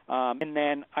 and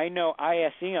then I know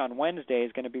ISE on Wednesday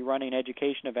is going to be running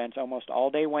education events almost all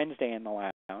day Wednesday in the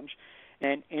lounge.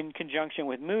 And in conjunction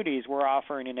with Moody's, we're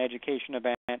offering an education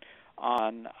event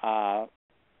on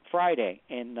Friday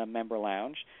in the member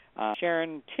lounge.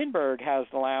 Sharon Tinberg has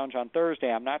the lounge on Thursday.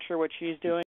 I'm not sure what she's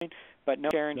doing, but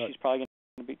Sharon, she's probably going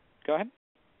to be. Go ahead.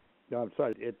 No, I'm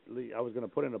sorry. I was going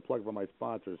to put in a plug for my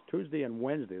sponsors. Tuesday and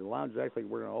Wednesday, the lounge is actually,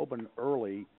 we're going to open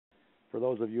early for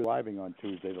those of you arriving on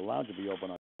Tuesday. The lounge will be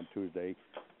open on Tuesday.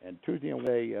 And Tuesday and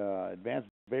Wednesday, Advanced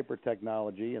Vapor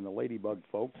Technology and the Ladybug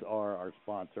folks are our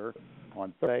sponsor.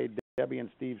 On Thursday, Debbie and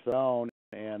Steve Saone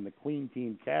and the Clean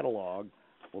Team Catalog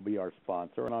will be our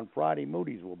sponsor. And on Friday,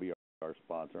 Moody's will be our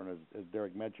sponsor. And as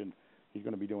Derek mentioned, he's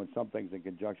going to be doing some things in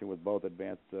conjunction with both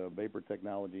Advanced Vapor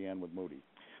Technology and with Moody's.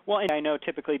 Well, and I know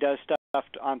typically does stuff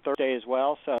on Thursday as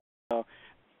well, so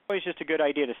always just a good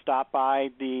idea to stop by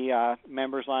the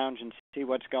members lounge and see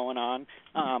what's going on.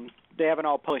 They haven't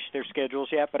all published their schedules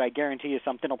yet, but I guarantee you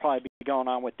something will probably be going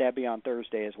on with Debbie on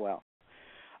Thursday as well.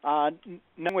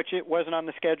 None which it wasn't on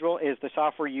the schedule is the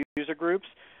software user groups.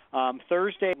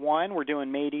 Thursday at 1, we're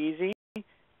doing Made Easy.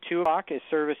 2 o'clock is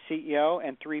Service CEO,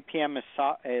 and 3 p.m. is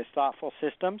Thoughtful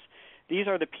Systems. These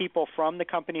are the people from the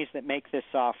companies that make this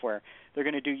software. They're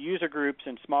going to do user groups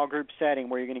in small group setting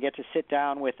where you're going to get to sit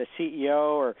down with a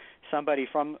CEO or somebody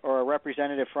or a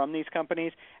representative from these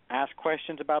companies, ask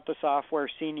questions about the software,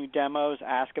 see new demos,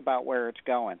 ask about where it's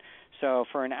going. So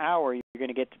for an hour, you're going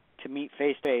to get to meet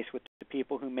face-to-face with the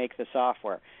people who make the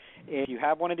software. If you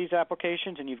have one of these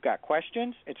applications and you've got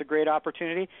questions, it's a great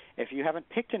opportunity. If you haven't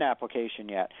picked an application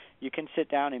yet, you can sit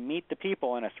down and meet the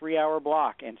people in a 3-hour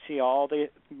block and see all the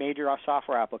major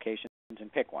software applications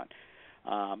and pick one.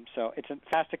 So it's a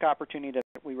fantastic opportunity that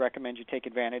we recommend you take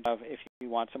advantage of if you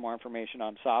want some more information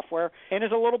on software. And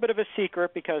it's a little bit of a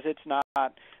secret because it's not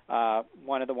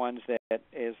one of the ones that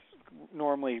is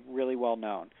normally really well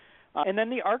known. And then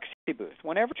the ARCSI booth.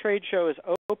 Whenever trade show is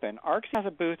open, ARCSI has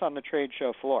a booth on the trade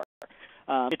show floor.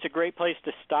 It's a great place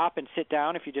to stop and sit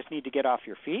down if you just need to get off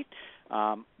your feet.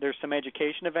 There's some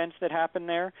education events that happen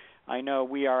there. I know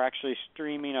we are actually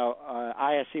streaming a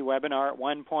ISC webinar at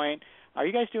one point. Are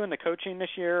you guys doing the coaching this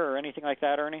year or anything like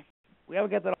that, Ernie? We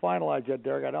haven't got that finalized yet,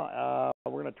 Derek. I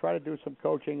don't. We're going to try to do some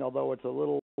coaching, although it's a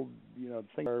little,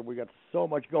 thing where we got so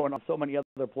much going on, so many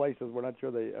other places. We're not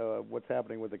sure what's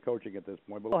happening with the coaching at this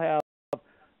point. But we'll have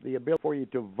the ability for you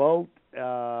to vote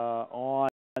on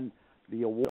the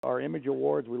award, our image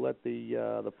awards. We let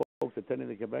the folks attending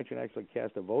the convention actually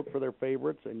cast a vote for their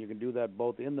favorites, and you can do that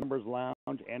both in the members'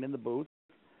 lounge and in the booth.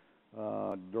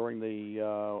 During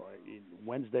the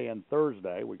Wednesday and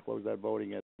Thursday, we close that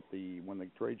voting when the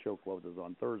trade show closes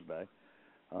on Thursday.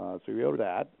 So you go to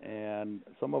that, and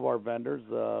some of our vendors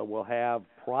will have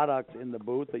products in the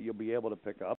booth that you'll be able to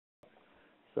pick up.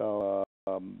 So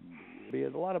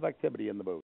there's a lot of activity in the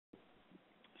booth.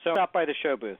 So stop by the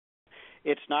show booth.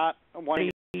 It's not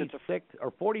one. It's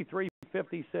or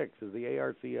 4356 is the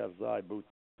ARCSI booth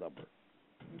number.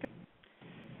 Okay.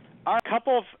 All right, a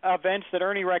couple of events that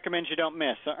Ernie recommends you don't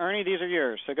miss. So, Ernie, these are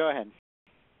yours, so go ahead.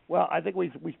 Well, I think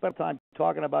we spent time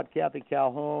talking about Kathy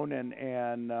Calhoun,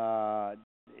 and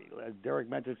as Derek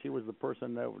mentioned, she was the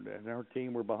person that and her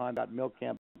team were behind that milk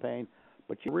campaign.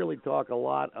 But she really talked a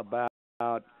lot about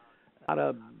how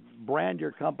to brand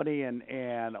your company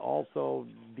and also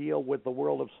deal with the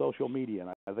world of social media. And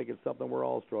I think it's something we're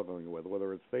all struggling with,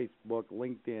 whether it's Facebook,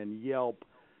 LinkedIn, Yelp,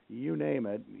 you name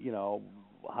it.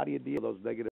 How do you deal with those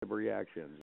negative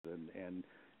reactions? And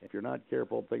if you're not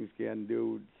careful, things can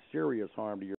do serious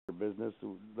harm to your business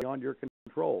beyond your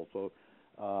control. So,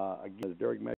 again, as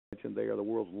Derek mentioned, they are the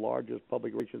world's largest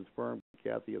public relations firm.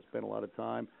 Kathy has spent a lot of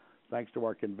time, thanks to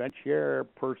our convention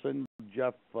chairperson,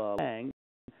 Jeff Lang,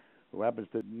 who happens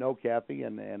to know Kathy,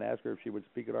 and asked her if she would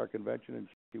speak at our convention, and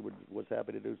she was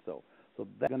happy to do so. So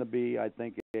that's going to be, I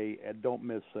think, a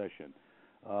don't-miss session.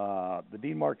 The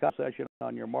Dean Marcotte session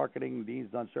on your marketing.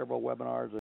 Dean's done several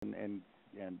webinars and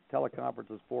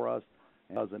teleconferences for us,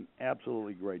 and does an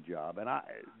absolutely great job. And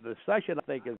the session, I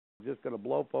think, is just going to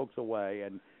blow folks away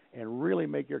and really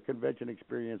make your convention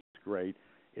experience great.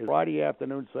 Is Friday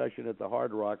afternoon session at the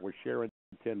Hard Rock with Sharon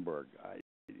Tinberg.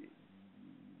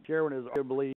 Sharon is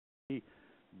arguably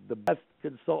the best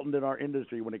consultant in our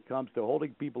industry when it comes to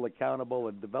holding people accountable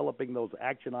and developing those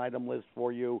action item lists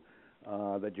for you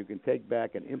that you can take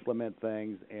back and implement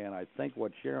things. And I think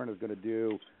what Sharon is going to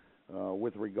do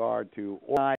with regard to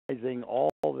organizing all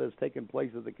that's taken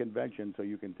place at the convention so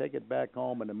you can take it back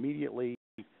home and immediately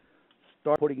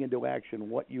start putting into action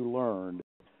what you learned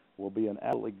will be an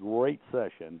absolutely great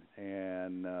session.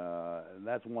 And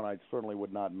that's one I certainly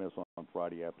would not miss on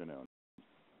Friday afternoon.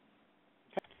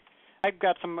 I've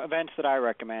got some events that I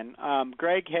recommend.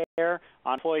 Greg Hare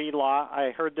on employee law.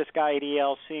 I heard this guy at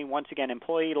ELC. Once again,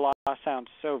 employee law sounds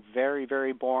so very,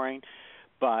 very boring,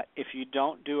 but if you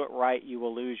don't do it right, you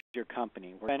will lose your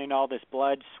company. We're spending all this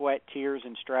blood, sweat, tears,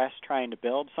 and stress trying to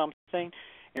build something, and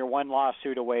you're one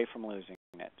lawsuit away from losing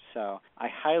it. So I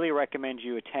highly recommend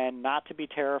you attend, not to be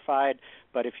terrified,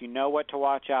 but if you know what to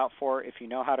watch out for, if you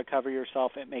know how to cover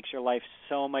yourself, it makes your life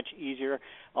so much easier.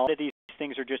 All of these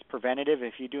things are just preventative.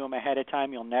 If you do them ahead of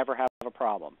time, you'll never have a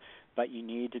problem, but you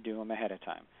need to do them ahead of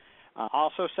time.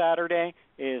 Also Saturday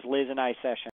is Liz and I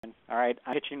session. All right,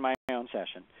 I'm pitching my own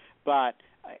session. But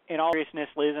in all seriousness,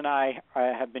 Liz and I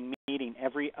have been meeting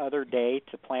every other day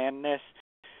to plan this.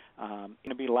 It's going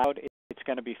to be loud. It's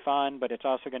going to be fun, but it's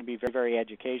also going to be very, very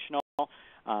educational.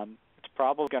 It's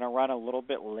probably going to run a little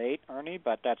bit late, Ernie,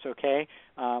 but that's okay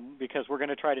because we're going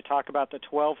to try to talk about the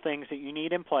 12 things that you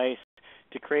need in place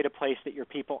to create a place that your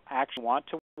people actually want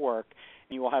to work.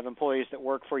 And you will have employees that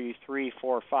work for you 3,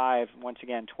 4, 5, once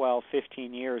again, 12,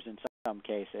 15 years in some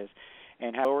cases,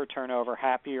 and have lower turnover,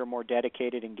 happier, more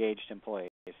dedicated, engaged employees.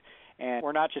 And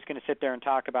we're not just going to sit there and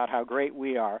talk about how great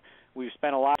we are. We've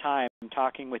spent a lot of time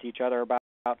talking with each other about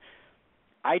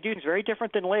I do things very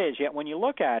different than Liz, yet when you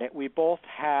look at it, we both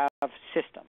have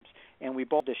systems. And we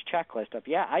both have this checklist of,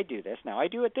 yeah, I do this. Now, I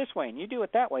do it this way, and you do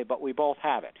it that way, but we both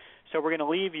have it. So we're going to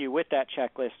leave you with that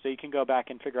checklist so you can go back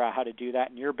and figure out how to do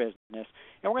that in your business. And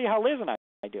we're going to see how Liz and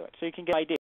I do it so you can get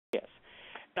ideas.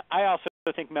 I also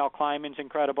think Mel Kleiman's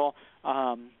incredible.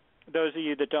 those of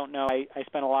you that don't know, I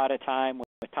spent a lot of time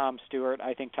with Tom Stewart.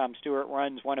 I think Tom Stewart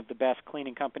runs one of the best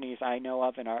cleaning companies I know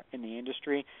of in the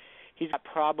industry. He's got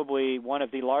probably one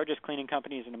of the largest cleaning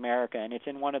companies in America, and it's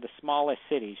in one of the smallest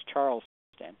cities,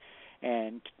 Charleston.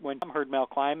 And when Tom heard Mel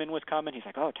Kleiman was coming, he's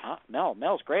like, "Oh,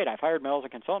 Mel's great. I've hired Mel as a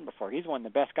consultant before. He's one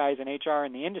of the best guys in HR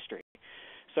in the industry."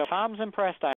 So Tom's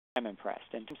impressed, I'm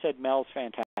impressed. And Tom said Mel's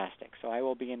fantastic. So I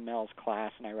will be in Mel's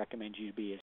class, and I recommend you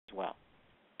be as well.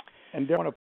 And I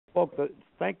want to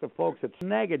thank the folks at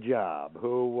Snag-a-Job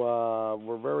who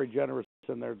were very generous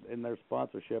in their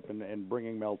sponsorship and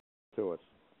bringing Mel to us.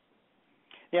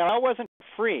 Yeah, Mel wasn't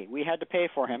free. We had to pay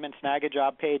for him, and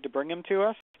Snag-a-Job paid to bring him to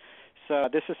us. So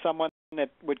this is someone that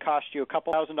would cost you a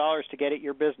couple $1,000s to get at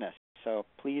your business. So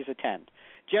please attend.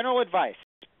 General advice: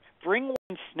 bring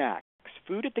one snack.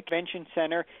 Food at the convention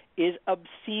center is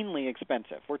obscenely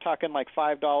expensive. We're talking like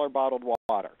 $5 bottled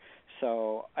water.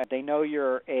 So they know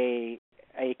you're a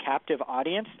captive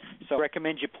audience, so I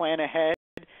recommend you plan ahead,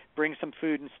 bring some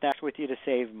food and snacks with you to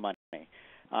save money.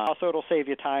 Also, it'll save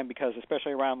you time because,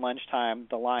 especially around lunchtime,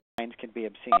 the lines can be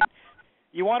obscene.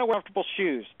 You want to wear comfortable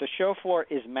shoes. The show floor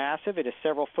is massive. It is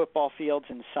several football fields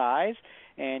in size,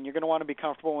 and you're going to want to be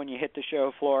comfortable when you hit the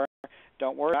show floor.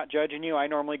 Don't worry about judging you. I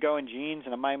normally go in jeans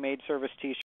and a My Maid Service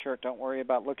T-shirt. Don't worry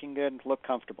about looking good and look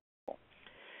comfortable.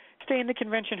 Stay in the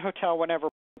convention hotel whenever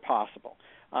possible.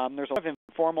 There's a lot of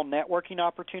informal networking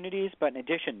opportunities, but in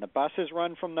addition, the buses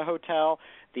run from the hotel.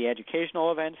 The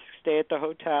educational events stay at the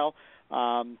hotel.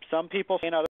 Some people stay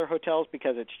in other hotels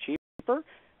because it's cheaper,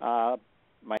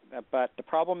 but the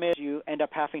problem is you end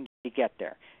up having to get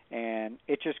there, and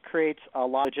it just creates a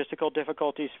lot of logistical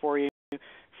difficulties for you.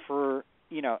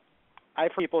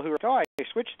 I've heard people who are, I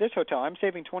switched this hotel. I'm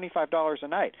saving $25 a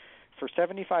night. For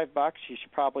 $75, you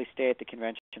should probably stay at the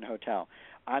convention hotel.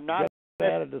 I'm not.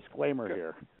 Just add a disclaimer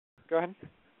here. Go ahead.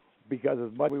 Because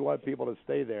as much as we want people to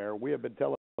stay there, we have been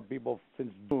telling people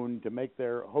since June to make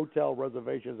their hotel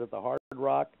reservations at the Hard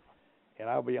Rock, and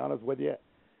I'll be honest with you,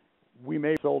 we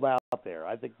may have sold out there.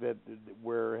 I think that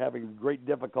we're having great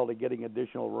difficulty getting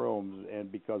additional rooms,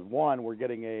 and because, one, we're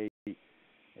getting a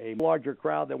larger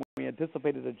crowd than we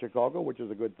anticipated in Chicago, which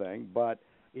is a good thing, but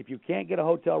if you can't get a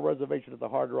hotel reservation at the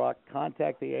Hard Rock,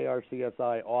 contact the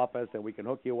ARCSI office, and we can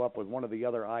hook you up with one of the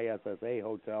other ISSA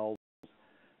hotels,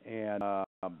 and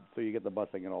so you get the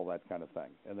busing and all that kind of thing.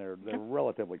 And they're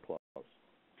relatively close. I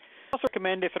also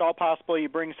recommend, if at all possible, you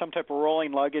bring some type of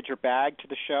rolling luggage or bag to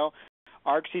the show.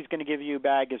 ARCSI is going to give you a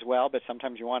bag as well, but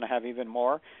sometimes you want to have even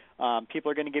more. People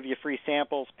are going to give you free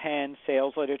samples, pens,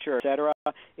 sales literature, etc.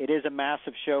 It is a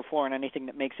massive show floor, and anything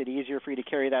that makes it easier for you to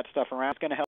carry that stuff around is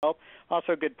going to help.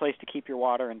 Also a good place to keep your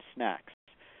water and snacks.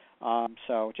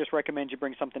 So just recommend you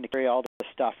bring something to carry all the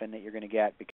stuff in that you're going to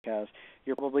get, because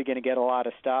you're probably going to get a lot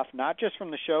of stuff, not just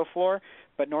from the show floor,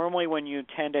 but normally when you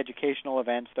attend educational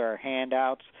events, there are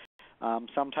handouts,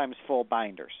 sometimes full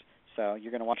binders. So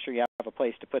you're going to want to make sure you have a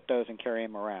place to put those and carry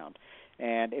them around.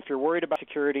 And if you're worried about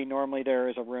security, normally there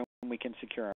is a room we can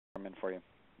secure them in for you.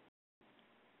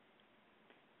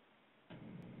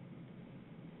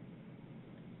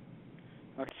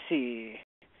 Let's see.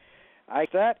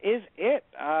 That is it.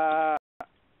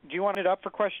 Do you want it up for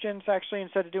questions, actually,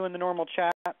 instead of doing the normal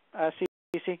chat,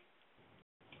 CC?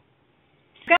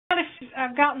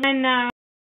 I've got one. I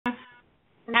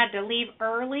had to leave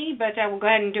early, but I will go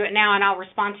ahead and do it now, and I'll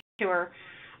respond to her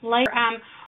later.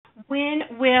 When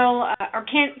will or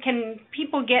can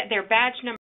people get their badge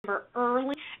number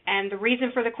early? And the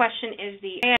reason for the question is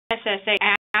the ASSA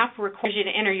app requires you to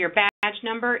enter your badge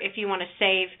number if you want to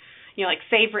save, like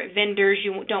favorite vendors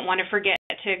you don't want to forget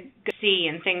to go see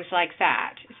and things like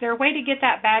that. Is there a way to get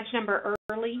that badge number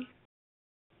early?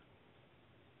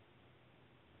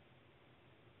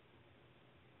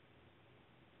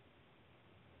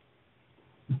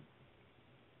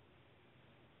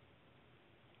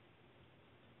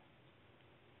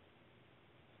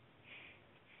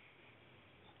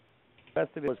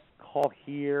 Best of it was call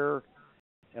here,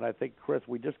 and I think, Chris,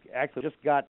 we just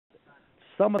got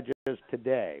some of it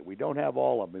today. We don't have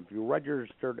all of them. If you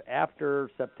registered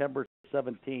after September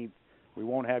 17th, we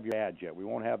won't have your badge yet. We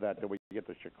won't have that until we get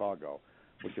to Chicago,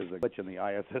 which is a glitch in the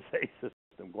ISSA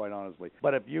system, quite honestly.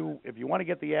 But if you want to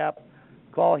get the app,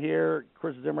 call here.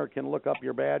 Chris Zimmer can look up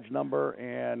your badge number,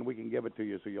 and we can give it to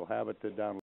you, so you'll have it to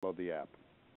download the app.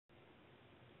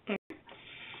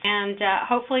 And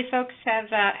hopefully folks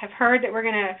have heard that we're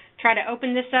going to try to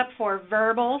open this up for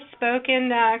verbal,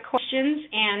 spoken questions.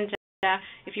 And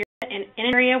if you're in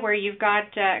an area where you've got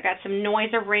some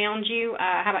noise around you,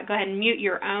 how about go ahead and mute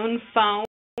your own phone.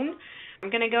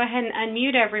 I'm going to go ahead and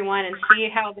unmute everyone and see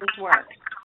how this works.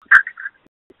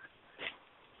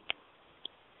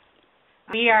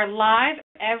 We are live.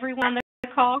 Everyone on the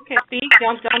call can speak.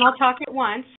 Don't all talk at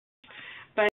once.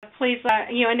 But please,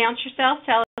 announce yourself,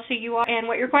 tell us who you are and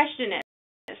what your question is.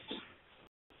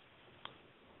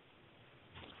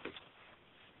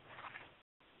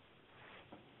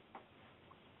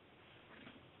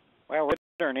 Well, what's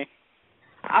Ernie?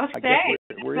 I was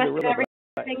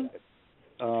saying,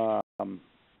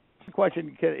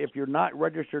 question, if you're not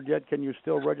registered yet, can you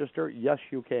still register? Yes,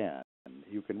 you can.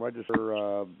 You can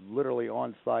register literally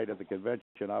on site at the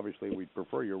convention. Obviously, we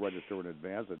prefer you register in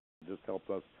advance. It just helps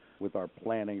us with our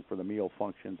planning for the meal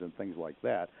functions and things like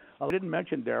that. I didn't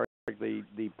mention, Derek,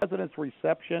 the President's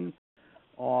reception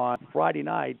on Friday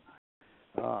night.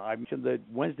 I mentioned the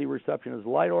Wednesday reception is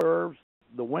light hors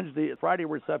d'oeuvres. The Friday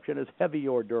reception is heavy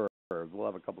hors d'oeuvres. We'll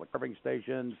have a couple of carving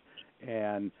stations,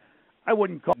 and I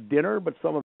wouldn't call it dinner, but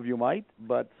some of you might.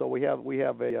 But so we have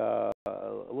a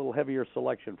little heavier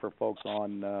selection for folks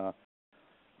on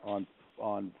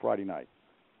Friday night.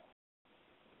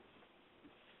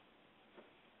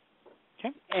 Okay.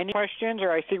 Any questions?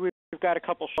 Or I see we've got a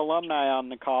couple alumni on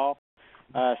the call.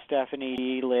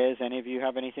 Stephanie, Liz, any of you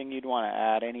have anything you'd want to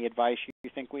add? Any advice you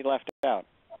think we left out?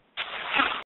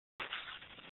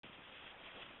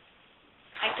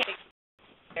 I think,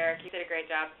 Eric, you did a great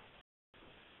job.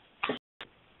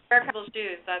 Wear a couple of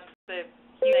shoes. That's the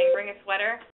key thing. Bring a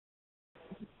sweater.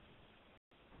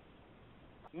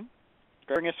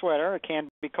 Bring a sweater. It can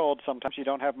be cold sometimes. You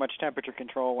don't have much temperature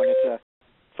control when it's a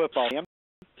football game.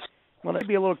 Well, it may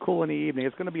be a little cool in the evening.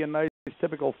 It's going to be a nice,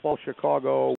 typical fall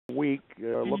Chicago week,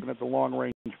 looking at the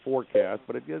long-range forecast.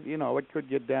 But it could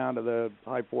get down to the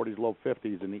high 40s, low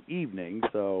 50s in the evening.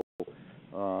 So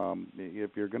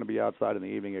if you're going to be outside in the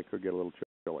evening, it could get a little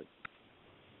chilly.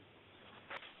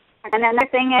 And another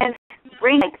thing is,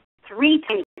 bring like 3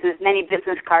 times as many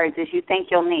business cards as you think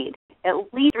you'll need. At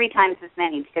least 3 times as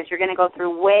many, because you're going to go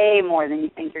through way more than you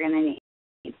think you're going to need.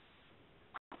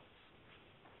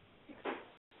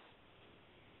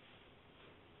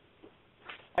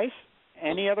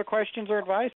 Any other questions or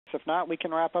advice? If not, we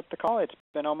can wrap up the call. It's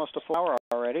been almost a full hour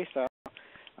already, so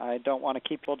I don't want to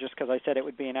keep people just because I said it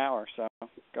would be an hour. So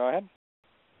go ahead.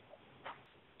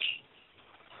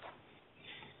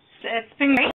 It's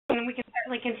been great, and we can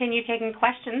certainly continue taking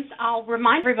questions. I'll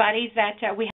remind everybody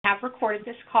that we have recorded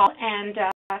this call, and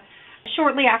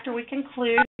shortly after we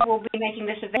conclude, we'll be making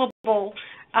this available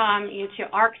to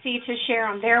ARCSI to share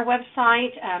on their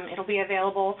website. It'll be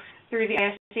available through the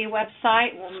ARCSI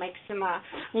website. We'll make some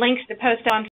links to post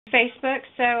on Facebook.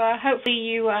 So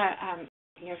hopefully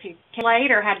if you came late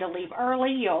or had to leave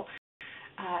early, you'll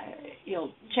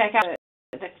check out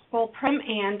the full program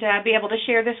and be able to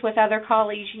share this with other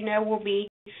colleagues will be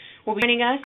joining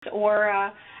us or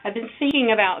have been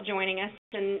thinking about joining us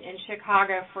in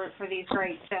Chicago for these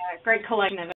great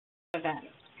collection of events.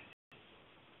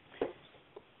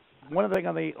 One other thing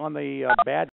on the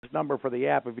badge number for the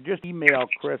app, if you just email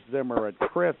Chris Zimmer at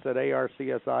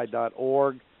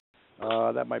chris@arcsi.org,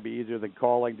 that might be easier than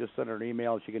calling. Just send her an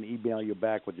email, and she can email you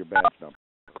back with your badge number.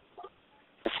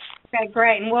 Okay,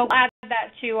 great, and we'll add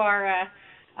that to our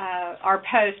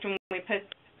post when we put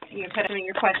some of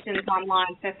your questions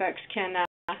online so folks can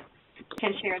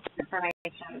share this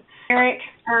information. Eric,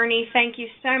 Ernie, thank you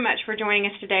so much for joining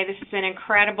us today. This has been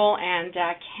incredible, and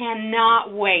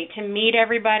cannot wait to meet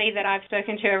everybody that I've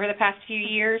spoken to over the past few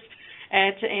years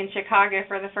in Chicago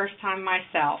for the first time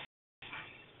myself.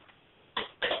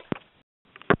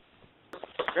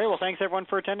 Great. Well, thanks, everyone,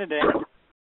 for attending today.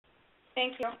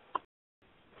 Thank you.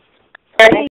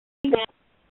 Thank you.